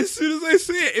 As soon as I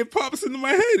say it, it pops into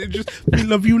my head. It just, we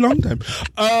love you long time.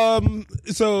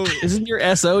 So isn't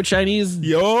your SO Chinese?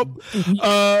 Yup.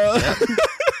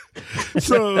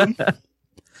 So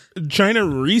China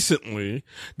recently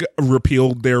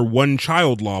repealed their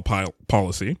one-child law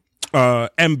policy.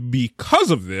 And because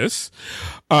of this,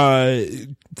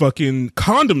 fucking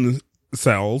condom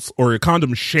sales or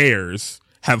condom shares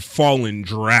have fallen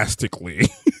drastically.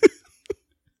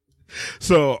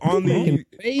 So on the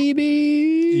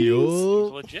baby,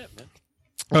 legit,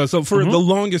 man. So for the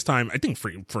longest time, I think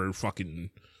for fucking,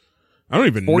 I don't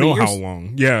even know how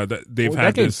long. Yeah, they've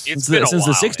had this since the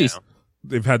 60s. Now.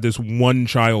 They've had this one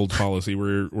child policy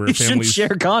where you families share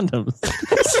condoms.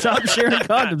 Stop sharing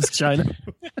condoms, China.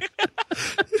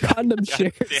 Condom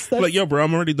shares. Like, yo, bro,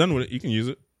 I'm already done with it. You can use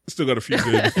it. Still got a few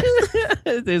good.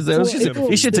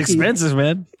 This shit's expensive,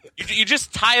 man. You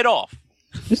just tie it off.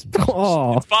 It's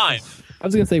fine. I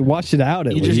was gonna say wash it out.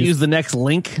 You just use the next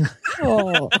link.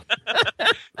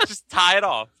 Just tie it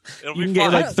off. It'll you be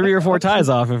can fine. get like 3 or 4 ties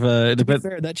off if it depends.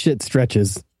 Fair, that shit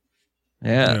stretches.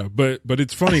 Yeah, but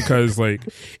it's funny because like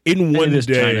in one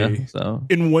day, China,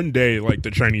 in one day, like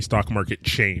the Chinese stock market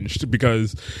changed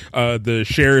because the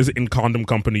shares in condom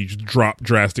companies dropped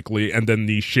drastically, and then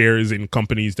the shares in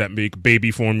companies that make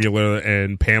baby formula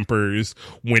and Pampers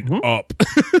went up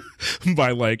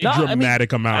by like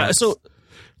dramatic amounts.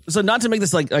 So not to make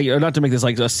this like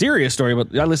a serious story,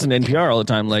 but I listen to NPR all the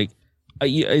time. Like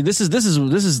this is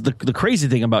the crazy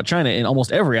thing about China in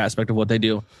almost every aspect of what they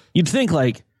do. You'd think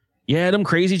like, yeah, them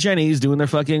crazy Chinese doing their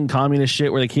fucking communist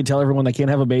shit where they can't tell everyone they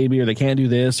can't have a baby or they can't do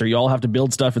this or you all have to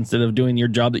build stuff instead of doing your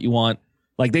job that you want.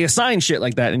 Like they assign shit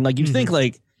like that. And like, you'd think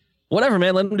like, whatever,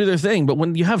 man, let them do their thing. But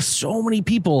when you have so many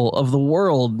people of the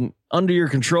world under your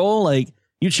control, like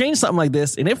you change something like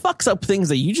this and it fucks up things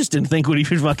that you just didn't think would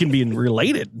even fucking be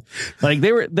related. Like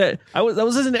I was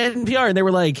listening to NPR and they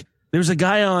were like, there's a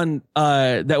guy on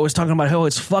that was talking about how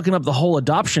it's fucking up the whole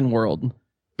adoption world.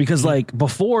 Because like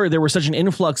before there was such an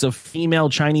influx of female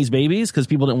Chinese babies because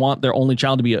people didn't want their only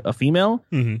child to be a female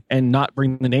and not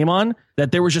bring the name on,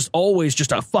 that there was just always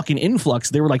just a fucking influx.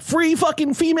 They were like, free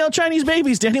fucking female Chinese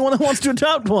babies to anyone that wants to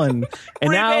adopt one. And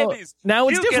free now babies. Now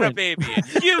it's you different. Get a baby.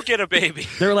 You get a baby.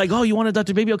 They're like, oh, you want to adopt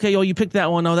a baby? Okay, oh, you picked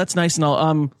that one. Oh, that's nice and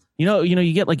all.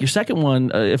 You get like your second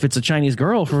one if it's a Chinese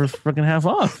girl for fucking half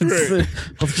off.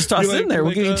 Let's just toss it in there.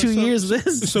 We'll give you 2 years of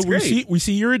this. So we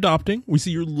see you're adopting. We see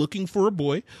you're looking for a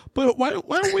boy. But why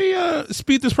don't we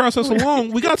speed this process along?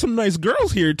 We got some nice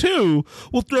girls here too.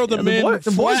 We'll throw them in.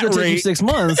 The boys will take you 6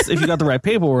 months if you got the right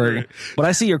paperwork. But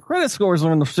I see your credit scores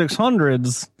are in the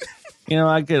 600s. You know,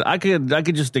 I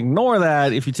could just ignore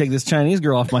that if you take this Chinese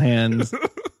girl off my hands.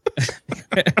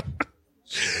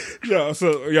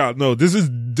 This is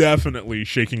definitely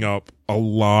shaking up a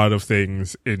lot of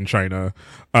things in China,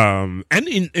 and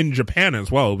in Japan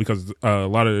as well, because a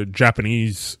lot of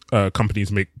Japanese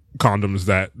companies make condoms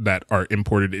that are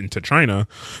imported into China.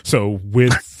 So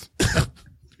with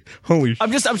holy,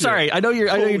 I'm sorry. I know you're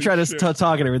trying to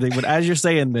talk and everything, but as you're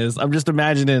saying this, I'm just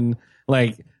imagining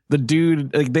like the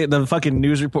dude, like the fucking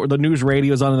news report, the news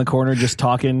radio's on in the corner just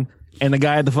talking, and the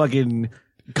guy at the fucking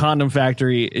condom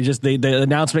factory, it just the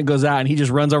announcement goes out and he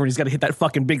just runs over and he's got to hit that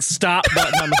fucking big stop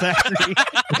button on the factory.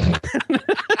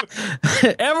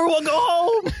 Everyone go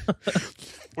home.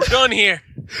 We're done here.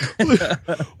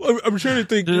 I'm trying to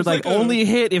think. There's like only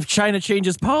hit if China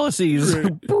changes policies.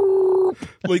 Right.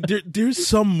 Like there's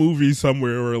some movie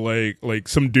somewhere where like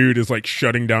some dude is like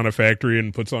shutting down a factory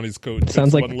and puts on his coat and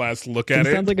takes one last look at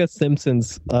it. Sounds like a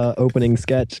Simpsons opening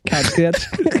sketch. Couch sketch.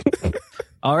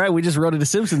 All right, we just wrote it a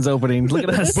Simpsons opening. Look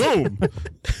at us. Boom.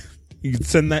 You can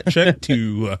send that check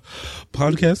to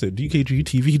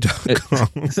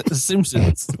podcast@dkgtv.com.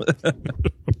 Simpsons.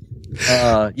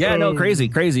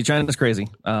 Crazy. China's crazy.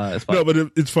 It's fun. No, but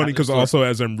it's funny because also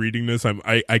as I'm reading this,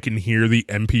 I can hear the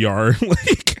NPR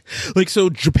like so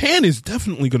Japan is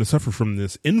definitely going to suffer from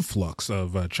this influx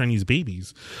of Chinese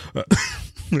babies.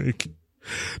 Then again,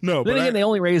 they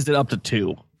only raised it up to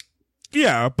 2.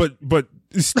 Yeah, but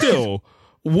still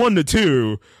 1 to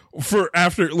 2 for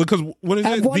after, because what is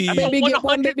it? The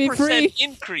 100%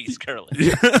 increase, Curly.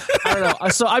 I don't know.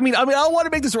 So I mean, I want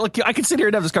to make this. Like, I can sit here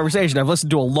and have this conversation. I've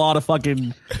listened to a lot of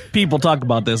fucking people talk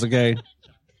about this. Okay,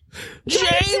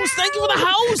 James, thank you for the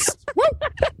house.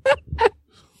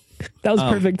 That was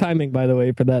perfect timing, by the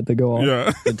way, for that to go on.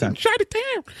 Yeah, good time.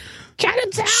 Chinatown.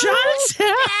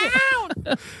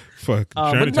 Fuck.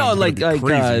 But no, like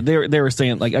they were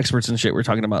saying, like experts and shit were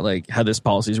talking about like how this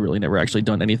policy's really never actually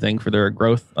done anything for their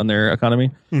growth on their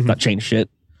economy, not changed shit.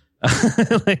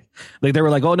 like they were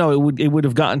like, oh no, it would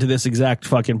have gotten to this exact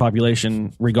fucking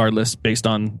population regardless, based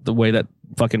on the way that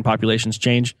fucking populations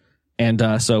change.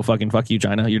 And so fuck you,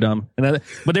 China, you're dumb. But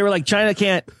they were like, China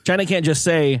can't just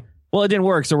say, well, it didn't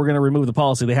work, so we're going to remove the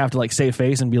policy. They have to like save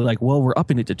face and be like, well, we're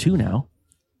upping it to 2 now,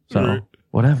 so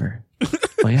whatever.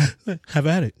 Well, yeah, have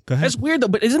at it. Go ahead. That's weird though,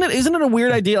 but isn't it a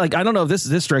weird idea? Like, I don't know if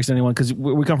this strikes anyone because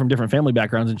we come from different family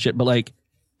backgrounds and shit. But like,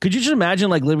 could you just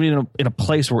imagine like living in a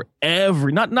place where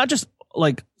not just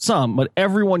like some, but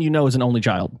everyone you know is an only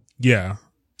child? Yeah.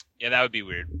 Yeah, that would be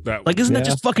weird. Isn't that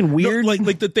just fucking weird? No,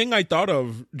 like the thing I thought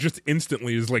of just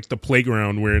instantly is like the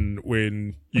playground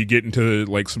when you get into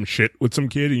like some shit with some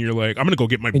kid and you're like, I'm gonna go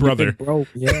get my brother.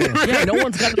 Yeah. Yeah, no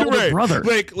one's got an older brother.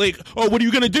 Like, oh, what are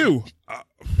you gonna do?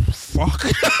 Fuck.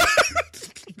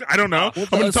 I don't know. I'm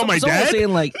gonna tell my dad. Saying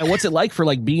like, what's it like for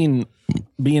like being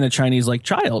a Chinese like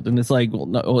child? And it's like, well,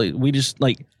 no, we just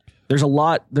like there's a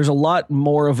lot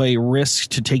more of a risk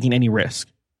to taking any risk.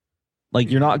 Like,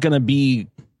 you're not gonna be.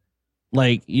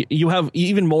 Like, you have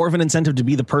even more of an incentive to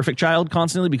be the perfect child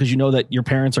constantly because you know that your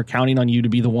parents are counting on you to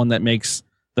be the one that makes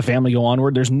the family go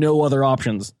onward. There's no other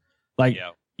options. Like,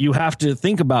 you have to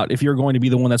think about if you're going to be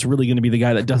the one that's really going to be the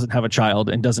guy that doesn't have a child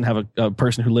and doesn't have a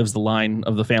person who lives the line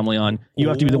of the family on. You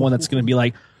have to be the one that's going to be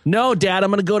like, no, Dad,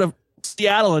 I'm going to go to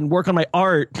Seattle and work on my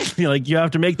art. Like, you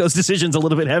have to make those decisions a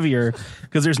little bit heavier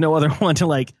because there's no other one to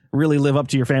like really live up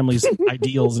to your family's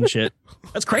ideals and shit.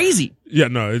 That's crazy. Yeah,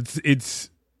 no, it's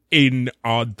an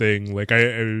odd thing. Like I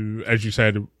as you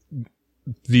said,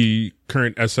 the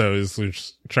current SO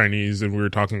is Chinese, and we were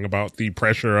talking about the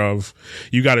pressure of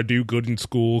you got to do good in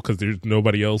school because there's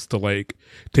nobody else to like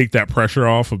take that pressure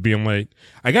off of being like,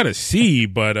 I got a C,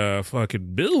 but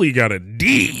fucking Billy got a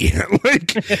D.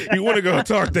 Like, you want to go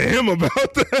talk to him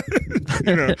about that?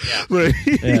 You know,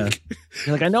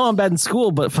 You're like, I know I'm bad in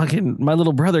school, but fucking my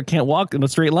little brother can't walk in a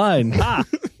straight line.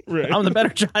 Right. I'm the better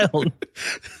child.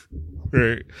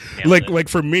 Right. Like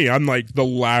for me, I'm like the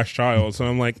last child, so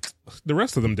I'm like, the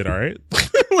rest of them did all right.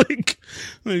 like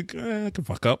I can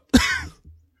fuck up.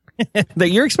 That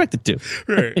you're expected to.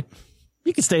 Right.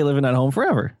 You can stay living at home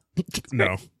forever.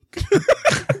 No.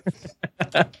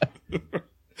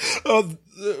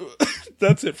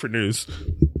 That's it for news.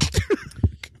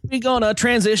 We're gonna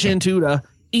transition to the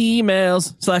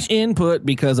emails/input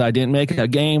because I didn't make a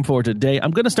game for today.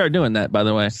 I'm gonna start doing that, by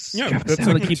the way. Yeah, that's I'm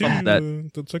gonna keep up with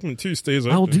that. The segment 2 stays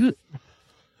up. I'll do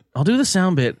the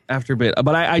sound bit after bit,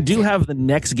 but I do have the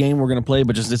next game we're gonna play,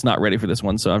 but just it's not ready for this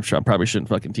one, so I'm sure I probably shouldn't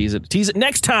fucking tease it. Tease it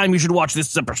next time. You should watch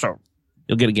this episode.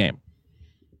 You'll get a game.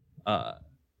 But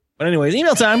anyways,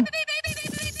 email time.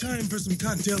 Time for some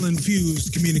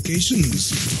cocktail-infused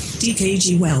communications.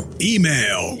 DKG well.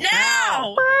 Email.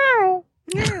 Now.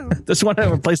 Just want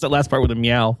to replace that last part with a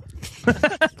meow.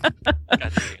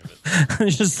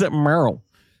 It's just that Merle.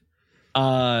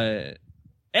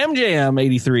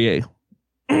 MJM83A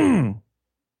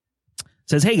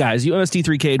says, hey guys,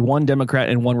 UST3K'd one Democrat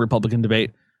and one Republican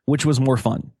debate. Which was more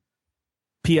fun?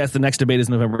 P.S. The next debate is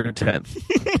November 10th.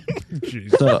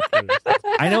 So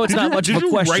I know it's not much of a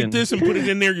question. Did you write this and put it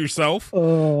in there yourself?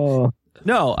 Oh.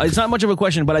 No, it's not much of a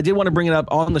question, but I did want to bring it up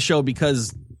on the show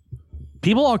because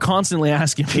people are constantly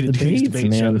asking me to do these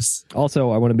debate shows.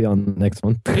 Also, I want to be on the next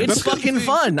one. It's fucking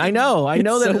fun. I know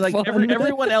that so like fun.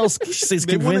 everyone else is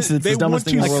convinced it's the dumbest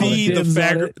thing in the world.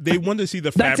 They want to see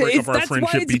the fabric of our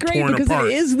friendship be torn apart.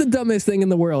 It is the dumbest thing in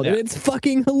the world, and it's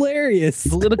fucking hilarious.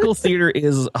 Political theater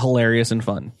is hilarious and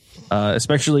fun,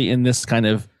 especially in this kind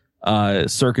of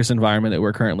circus environment that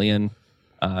we're currently in.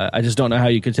 I just don't know how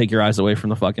you could take your eyes away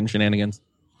from the fucking shenanigans.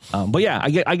 But yeah, I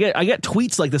get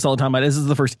tweets like this all the time. This is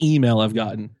the first email I've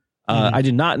gotten. I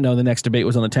did not know the next debate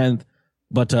was on the 10th,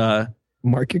 but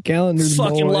mark your calendars.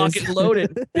 Fucking boys. lock it and load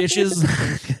it,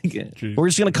 bitches. We're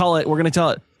just gonna call it. We're gonna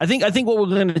tell it. I think what we're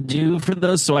gonna do for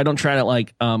those, so I don't try to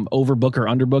like overbook or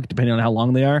underbook depending on how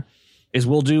long they are, is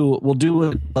we'll do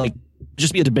like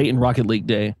just be a debate in Rocket League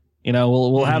day. You know,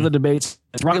 we'll have the debates.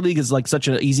 Rocket League is like such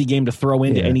an easy game to throw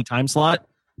into any time slot.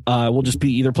 We'll just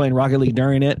be either playing Rocket League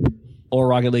during it or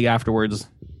Rocket League afterwards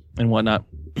and whatnot.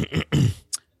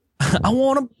 I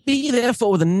want to be there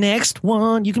for the next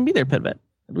one. You can be there, Pet Vet.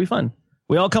 It'll be fun.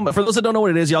 We all come. For those that don't know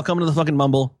what it is, y'all come into the fucking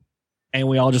Mumble, and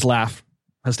we all just laugh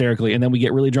hysterically, and then we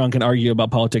get really drunk and argue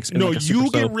about politics. No, you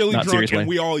get really drunk, and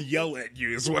we all yell at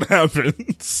you. Is what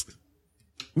happens.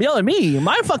 Yell at me.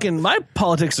 My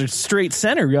politics are straight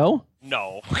center, yo.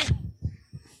 No.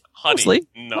 Honey,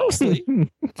 Mostly.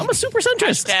 I'm a super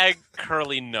centrist. Hashtag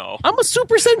curly no. I'm a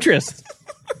super centrist.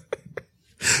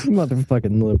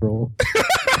 Motherfucking liberal.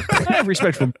 I have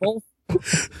respect for both.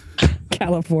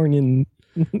 Californian.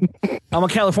 I'm a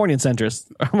Californian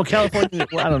centrist. I'm a Californian.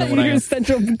 Well, I don't know what I am. You're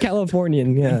Central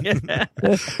Californian, yeah.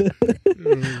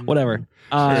 Whatever.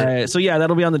 So yeah,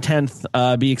 that'll be on the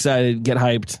 10th. Be excited. Get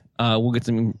hyped. We'll get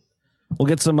some.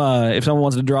 If someone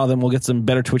wants to draw them, we'll get some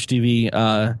better Twitch TV.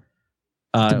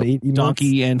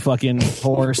 Donkey and fucking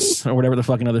horse or whatever the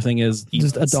fucking other thing is.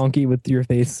 Just a donkey with your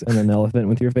face and an elephant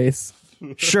with your face.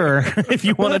 Sure, if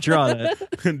you want to draw that.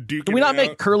 Can we not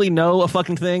make Curly No a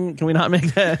fucking thing? Can we not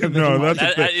make that? No,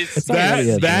 that's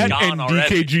that and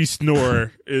already. DKG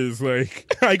Snore is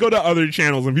like. I go to other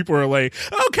channels and people are like,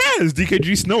 "Oh, Kaz,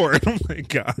 DKG Snore." I'm like,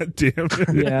 God damn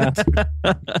it. Yeah,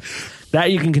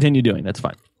 that you can continue doing. That's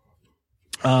fine.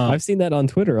 I've seen that on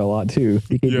Twitter a lot too.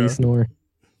 DKG Snore.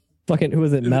 Fucking, who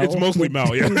is it? Mel? It's mostly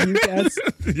Mel, yeah.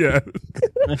 Yeah.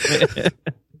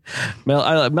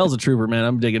 Mel's a trooper, man.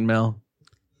 I'm digging Mel.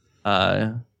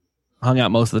 Hung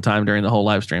out most of the time during the whole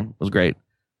live stream. It was great.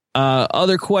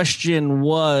 Other question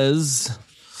was...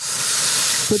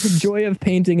 Put the joy of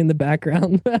painting in the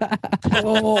background.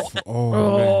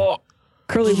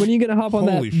 Curly, when are you going to hop on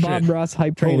that Bob Ross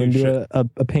hype train and do a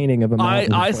painting of a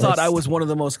mountain? I thought I was one of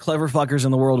the most clever fuckers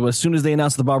in the world, but as soon as they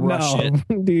announced the Bob Ross shit,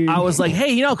 dude. I was like,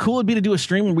 hey, you know how cool it'd be to do a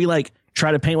stream where we like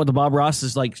try to paint what the Bob Ross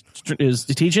is like is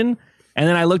teaching? And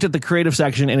then I looked at the creative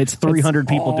section and it's 300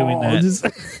 people doing that.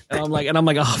 And I'm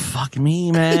like, oh, fuck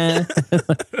me, man.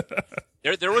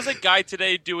 There was a guy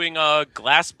today doing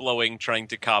glass blowing trying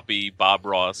to copy Bob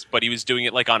Ross, but he was doing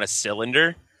it like on a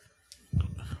cylinder.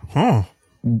 Huh.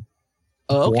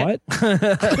 Okay. What?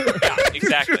 Yeah,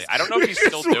 exactly. I don't know if he's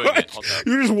still doing it. Hold up.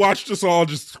 You just watched us all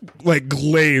just like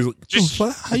glaze. Just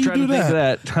how you do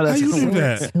that? How you do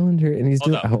that? Cylinder, and he's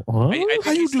doing. Hold up. Huh? I think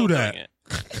How you he's do still that? doing it.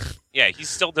 Yeah, he's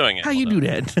still doing it. How you do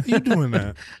that? How you doing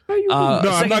that? No, I'm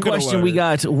Second not gonna question lie. we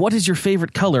got, what is your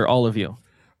favorite color, all of you?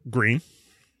 Green.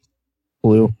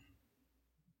 Blue.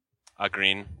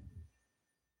 Green.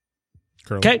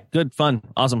 Curly. Okay, good, fun,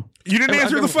 awesome. You didn't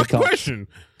answer the fucking question.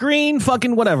 Green,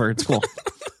 fucking whatever. It's cool.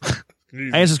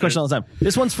 I answer this question all the time.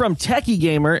 This one's from Techie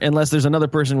Gamer, unless there's another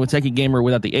person with Techie Gamer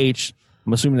without the H.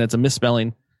 I'm assuming that's a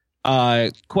misspelling.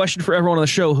 Question for everyone on the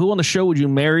show. Who on the show would you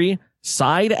marry,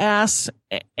 side ass,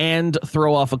 and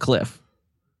throw off a cliff?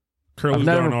 Curly's I've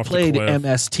never going off played the cliff.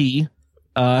 MST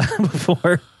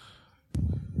before.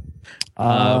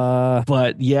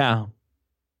 But yeah.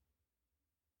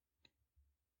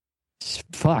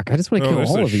 Fuck, I just want to kill This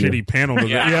all is of a you. shitty panel.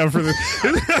 Yeah, for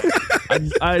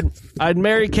the. I'd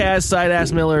marry Kaz, side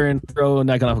ass Miller, and throw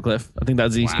Nikon off a cliff. I think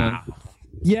that's the easy one.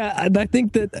 Yeah, I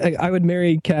think that I would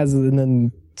marry Kaz and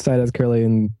then side as Curly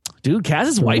and Dude, Kaz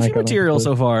is throw wifey Nikon off the material cliff.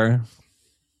 so far.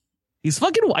 He's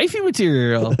fucking wifey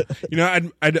material. You know,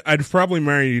 I'd probably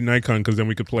marry Nikon because then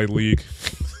we could play League.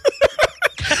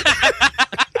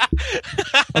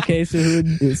 Okay, so who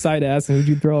would side ass and who'd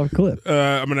you throw off a cliff?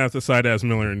 I'm gonna have to side ass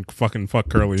Miller and fucking fuck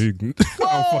Curly.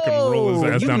 I'll fucking roll his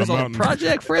ass You down a guys all mountain.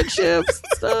 Project friendships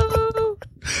stuff.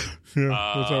 Yeah,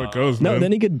 that's how it goes. No,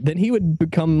 man. then he would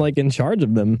become like in charge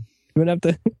of them. You would have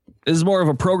to. This is more of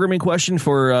a programming question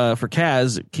for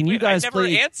Kaz. Can you guys I never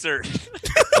play? answered.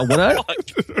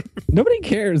 What? Nobody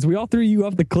cares. We all threw you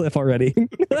off the cliff already.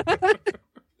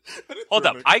 Hold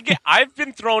up. I've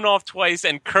been thrown off twice,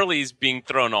 and Curly's being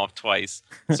thrown off twice.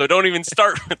 So don't even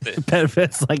start with it.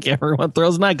 Benefits like everyone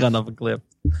throws Nikon off a cliff.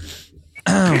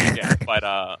 Yeah,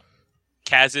 but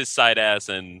Kaz's side ass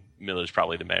and Miller's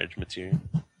probably the marriage material.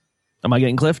 Am I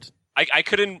getting cliffed? I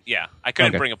couldn't. Yeah, I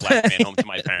couldn't Okay. bring a black man home to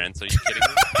my parents. Are you kidding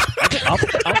me?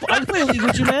 I'll play League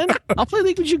with you, man. I'll play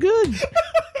League with you good.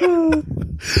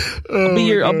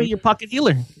 I'll be your pocket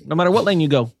healer, no matter what lane you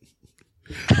go.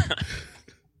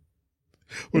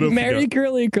 What else you Marry got?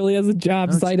 Curly. Curly has a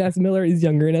job. Side ass Miller. He's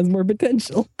younger and has more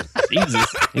potential. Jesus,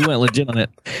 he went legit on it.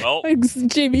 Well, Like,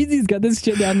 JVZ's got this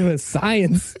shit down to a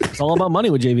science. It's all about money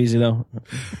with JVZ though.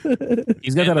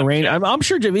 He's got that arranged. I'm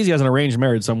sure JVZ has an arranged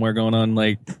marriage somewhere going on.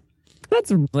 Like,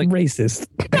 That's racist.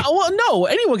 no,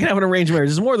 anyone can have an arranged marriage.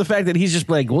 It's more the fact that he's just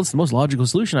like, well, it's the most logical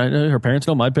solution. I know her parents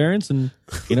know my parents, and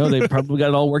they probably got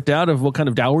it all worked out of what kind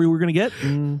of dowry we're gonna get.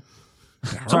 And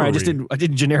sorry, I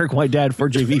did generic white dad for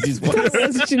JVZ's voice.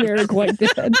 That's generic white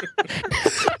dad.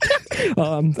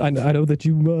 I know that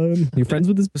you're friends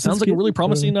with this. Sounds like a really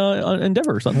promising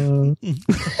endeavor or something.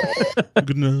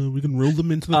 We can roll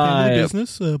them into the family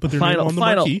business, but they're not on the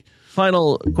marquee.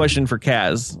 Final question for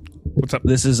Kaz. What's up?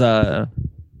 This is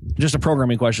just a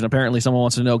programming question. Apparently, someone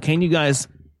wants to know: can you guys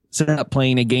set up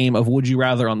playing a game of Would You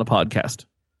Rather on the podcast?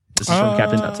 This is from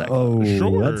Captain Nutsack. Oh,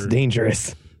 Sure. that's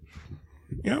dangerous.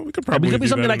 Yeah, we could It probably could be do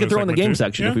something that I could throw in the game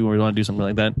section if we want to do something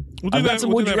like that. We'll do I've got that- some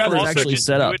we'll Would do You that Rather first. actually just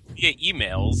set do up. it via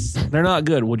emails. They're not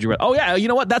good. Would you rather? Oh yeah, you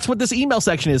know what? That's what this email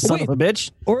section is. Son Wait. of a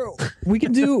bitch. Or we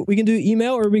can do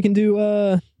email, or we can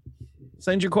do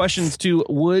Send your questions to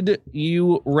Would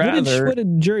You Rather. what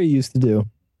did jury used to do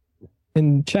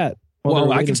in chat. While they Well,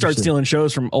 were I waiting can for start shit. stealing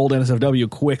shows from old NSFW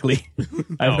quickly.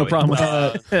 I have no problem with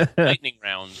that. Lightning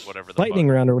round, whatever the lightning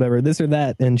fuck. round or whatever, this or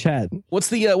that in chat. What's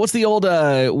the old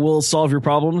we'll solve your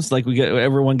problems? Like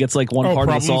everyone gets like one part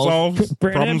to solve.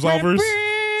 Problem solvers.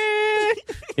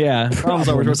 Yeah, problem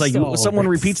solvers. Where it's like Solvers. someone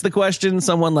repeats the question,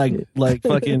 someone like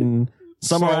fucking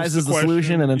summarizes the question.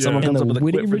 solution, and then Yeah. someone And comes the up with a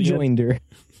witty quip for you. rejoinder.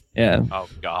 Yeah. Oh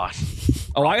God.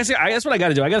 Oh, I guess what I got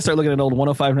to do. I got to start looking at old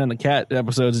 105.9 The Cat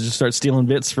episodes and just start stealing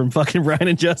bits from fucking Ryan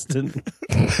and Justin.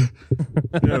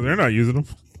 Yeah, they're not using them.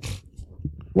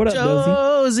 What up, Dozy?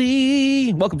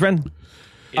 Josie, welcome, friend.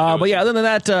 But yeah, other than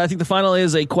that, I think the final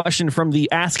is a question from the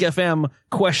Ask FM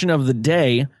question of the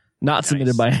day, not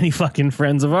submitted by any fucking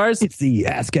friends of ours. It's the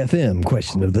Ask FM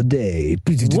question of the day.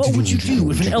 What would you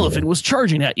do if an elephant was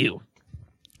charging at you?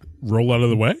 Roll out of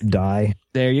the way. Die.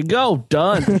 There you go,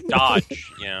 done.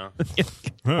 Dodge. Yeah.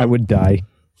 I would die.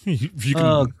 If you can,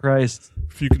 Oh Christ!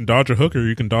 if you can dodge a hooker,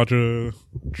 you can dodge a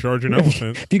charging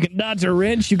elephant. If you can dodge a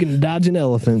wrench, you can dodge an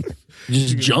elephant.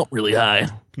 Just jump really high. You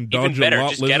can dodge Even better, a lot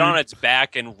just lizard. get on its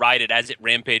back and ride it as it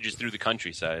rampages through the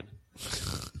countryside.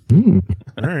 All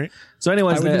right. So, I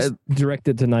anyways, would just direct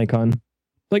it to Nikon.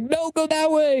 Like, no, go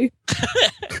that way.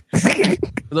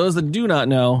 for those that do not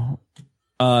know,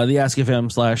 the Ask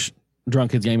FM /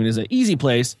 Drunk Kids Gaming is an easy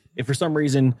place. If for some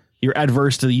reason you're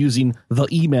adverse to using the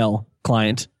email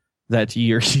client that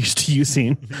you're used to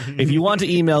using, if you want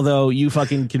to email, though, you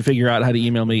fucking can figure out how to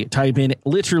email me. Type in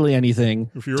literally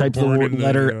anything. If you were Type the born word in the,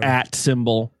 letter at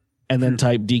symbol, and then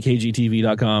type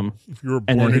dkgtv.com. If you were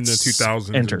And born then in the hit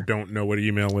 2000s enter. and don't know what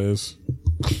email is,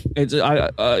 It's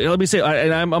let me say,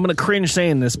 and I'm going to cringe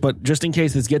saying this, but just in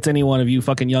case this gets any one of you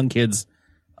fucking young kids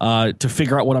to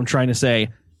figure out what I'm trying to say,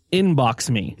 inbox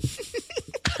me.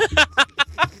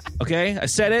 Okay, I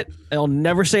said it. I'll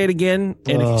never say it again.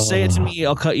 And if you say it to me,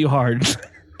 I'll cut you hard.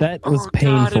 That was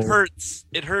painful. God, it hurts.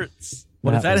 It hurts.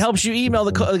 But if that helps you email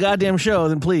the goddamn show,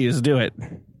 then please do it.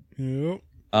 Yep.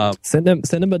 Send him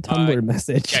a Tumblr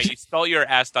message. Yeah, you spell your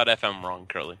ass.fm wrong,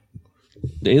 Curly.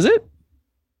 Is it?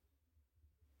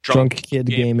 Drunk Kid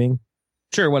Gaming.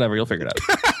 Sure, whatever. You'll figure it out.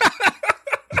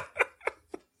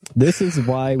 This is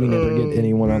why we never get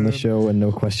anyone on the show and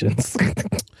no questions.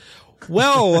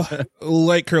 Well,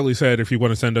 like Curly said, if you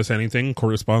want to send us anything,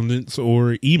 correspondence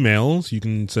or emails, you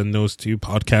can send those to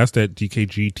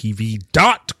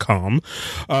podcast@dkgtv.com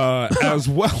as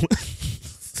well.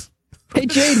 Hey,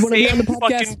 Jade, want to be on the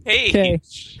podcast?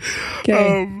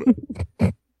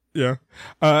 Okay. Yeah.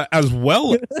 As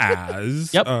well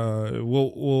as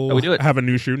we'll have a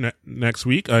new shoot next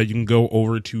week. You can go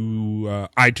over to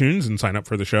iTunes and sign up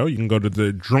for the show. You can go to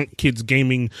the Drunk Kids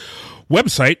Gaming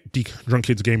website,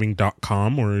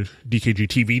 drunkkidsgaming.com or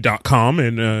dkgtv.com,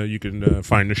 and you can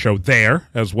find the show there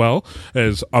as well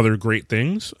as other great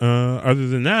things. Other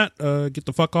than that, get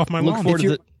the fuck off my lawn.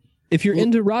 If you're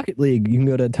into Rocket League, you can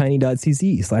go to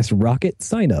tiny.cc/rocket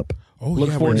sign up.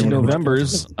 Look forward to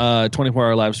November's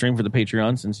 24-hour live stream for the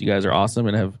Patreon, since you guys are awesome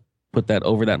and have put that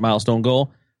over that milestone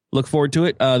goal. Look forward to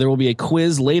it. There will be a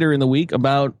quiz later in the week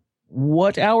about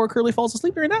what hour Curly falls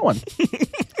asleep during that one.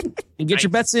 And get your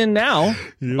bets in now.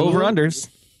 Over-unders.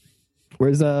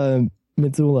 Where's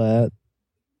Mitsula at?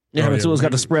 Yeah, Mitsula's got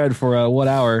the spread for what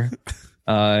hour.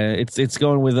 It's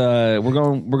going with we're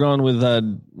going with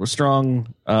strong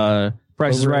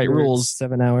Price is Right rules.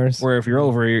 7 hours. Where if you're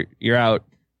over, you're out.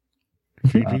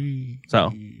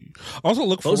 So also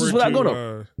look forward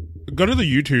to go to the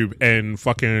YouTube and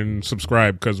fucking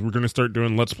subscribe, because we're gonna start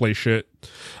doing Let's Play shit,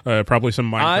 probably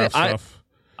some Minecraft stuff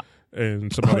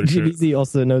and some other shit. GBZ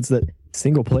also notes that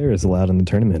single player is allowed in the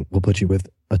tournament. We'll put you with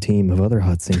a team of other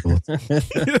hot singles.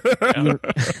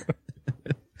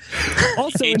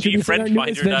 Also introducing our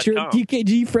newest venture,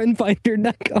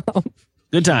 DKGFriendfinder.com.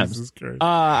 Good times.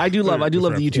 I do love the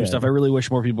YouTube stuff. I really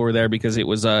wish more people were there, because it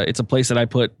was it's a place that I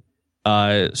put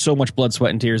so much blood, sweat,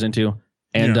 and tears into.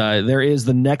 And there is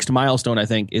the next milestone, I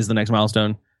think, is the next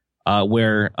milestone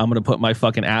where I'm going to put my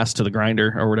fucking ass to the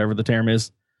grinder, or whatever the term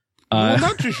is. Well,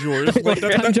 not just yours. Like,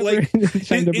 that's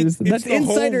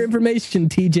insider information,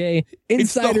 TJ.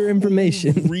 Insider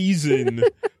information. Reason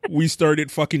we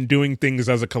started fucking doing things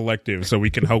as a collective, so we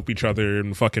can help each other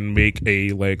and fucking make a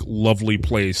lovely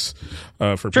place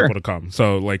for people to come.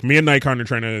 So me and Nikon are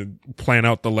trying to plan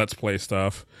out the Let's Play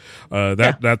stuff.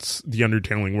 That's the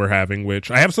undertailing we're having, which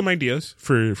I have some ideas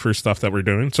for stuff that we're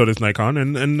doing. So does Nikon,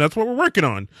 and that's what we're working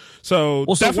on. So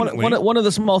definitely. One of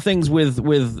the small things with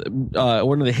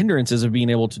one of the hindrances of being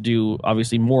able to do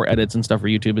obviously more edits and stuff for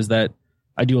YouTube is that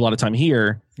I do a lot of time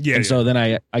here. So then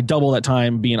I double that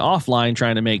time being offline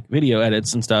trying to make video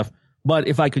edits and stuff. But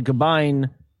if I could combine,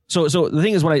 so the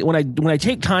thing is, when I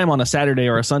take time on a Saturday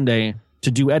or a Sunday to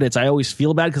do edits, I always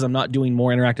feel bad because I'm not doing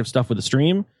more interactive stuff with the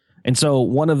stream. And so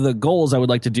one of the goals I would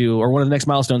like to do, or one of the next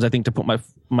milestones I think to put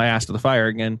my ass to the fire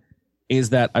again,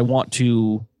 is that I want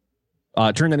to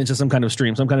turn that into some kind of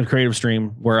stream, some kind of creative stream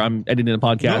where I'm editing a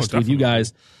podcast with you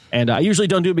guys. And I usually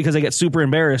don't do it because I get super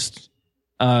embarrassed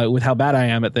with how bad I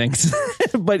am at things.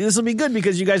 But this will be good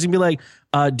because you guys can be like,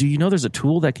 do you know there's a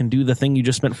tool that can do the thing you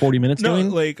just spent 40 minutes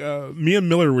doing? Me and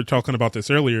Miller were talking about this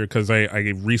earlier because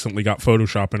I recently got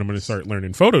Photoshop and I'm going to start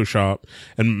learning Photoshop.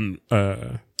 And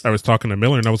I was talking to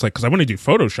Miller and I was like, because I want to do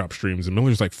Photoshop streams. And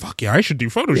Miller's like, fuck yeah, I should do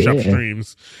Photoshop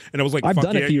streams. And I was like, I've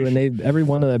done a few, and every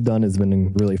one that I've done has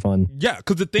been really fun. Yeah,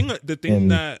 because the thing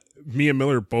that me and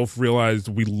Miller both realized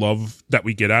we love that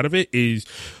we get out of it is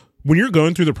when you're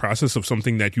going through the process of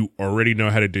something that you already know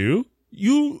how to do,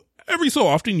 every so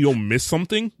often you'll miss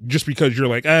something just because you're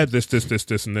like,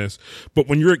 this, and this. But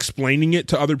when you're explaining it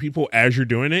to other people as you're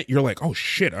doing it, you're like, oh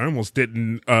shit, I almost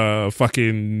didn't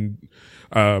fucking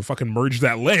merge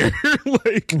that layer.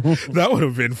 That would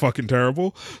have been fucking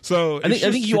terrible. So I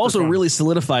think you also really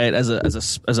solidify it as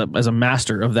a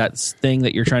master of that thing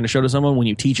that you're trying to show to someone when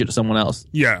you teach it to someone else.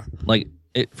 Yeah.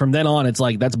 From then on, it's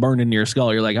like that's burned into your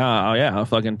skull. You're like, oh yeah, I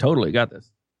fucking totally got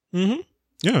this. Mm-hmm.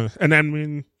 Yeah. And I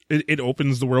mean, it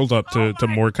opens the world up to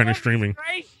more kind of streaming.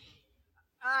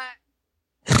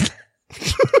 Thanks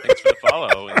for the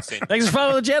follow. Insane. Thanks for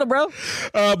following the channel, bro.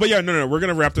 But yeah, no, we're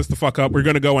gonna wrap this the fuck up. We're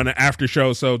gonna go on an after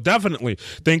show. So definitely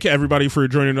thank you everybody for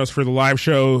joining us for the live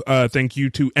show. Thank you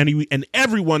to any and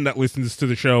everyone that listens to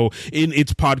the show in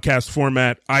its podcast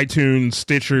format, iTunes,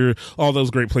 Stitcher, all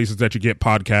those great places that you get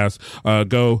podcasts.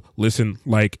 Go listen,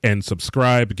 like, and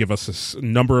subscribe. Give us a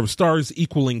number of stars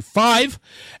equaling 5,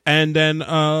 and then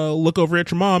look over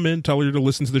at your mom and tell her to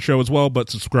listen to the show as well, but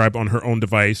subscribe on her own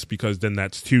device, because then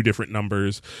that's 2 different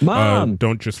numbers. Mom,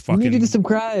 don't just fucking you need to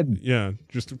subscribe. Yeah,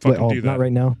 just fucking do that. Not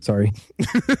right now. Sorry.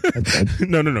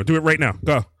 No, do it right now.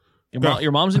 Go.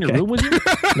 Your mom's in your room with you?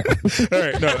 All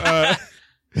right, no.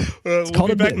 We'll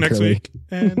be back next week.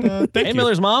 And thank you. Hey,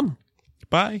 Miller's mom.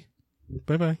 Bye.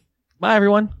 Bye. Bye,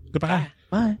 everyone. Goodbye.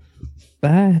 Bye.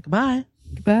 Bye. Goodbye.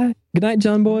 Goodbye. Good night,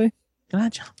 John Boy. Good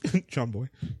night, John. John Boy.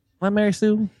 Bye, Mary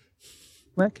Sue.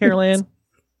 Bye, Carol Ann.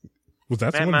 Was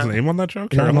that someone's name on that show?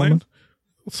 Good night, Carol Ann? Mama.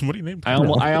 Somebody named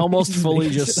I almost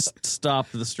fully just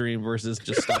stopped the stream versus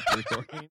just stopped the recording.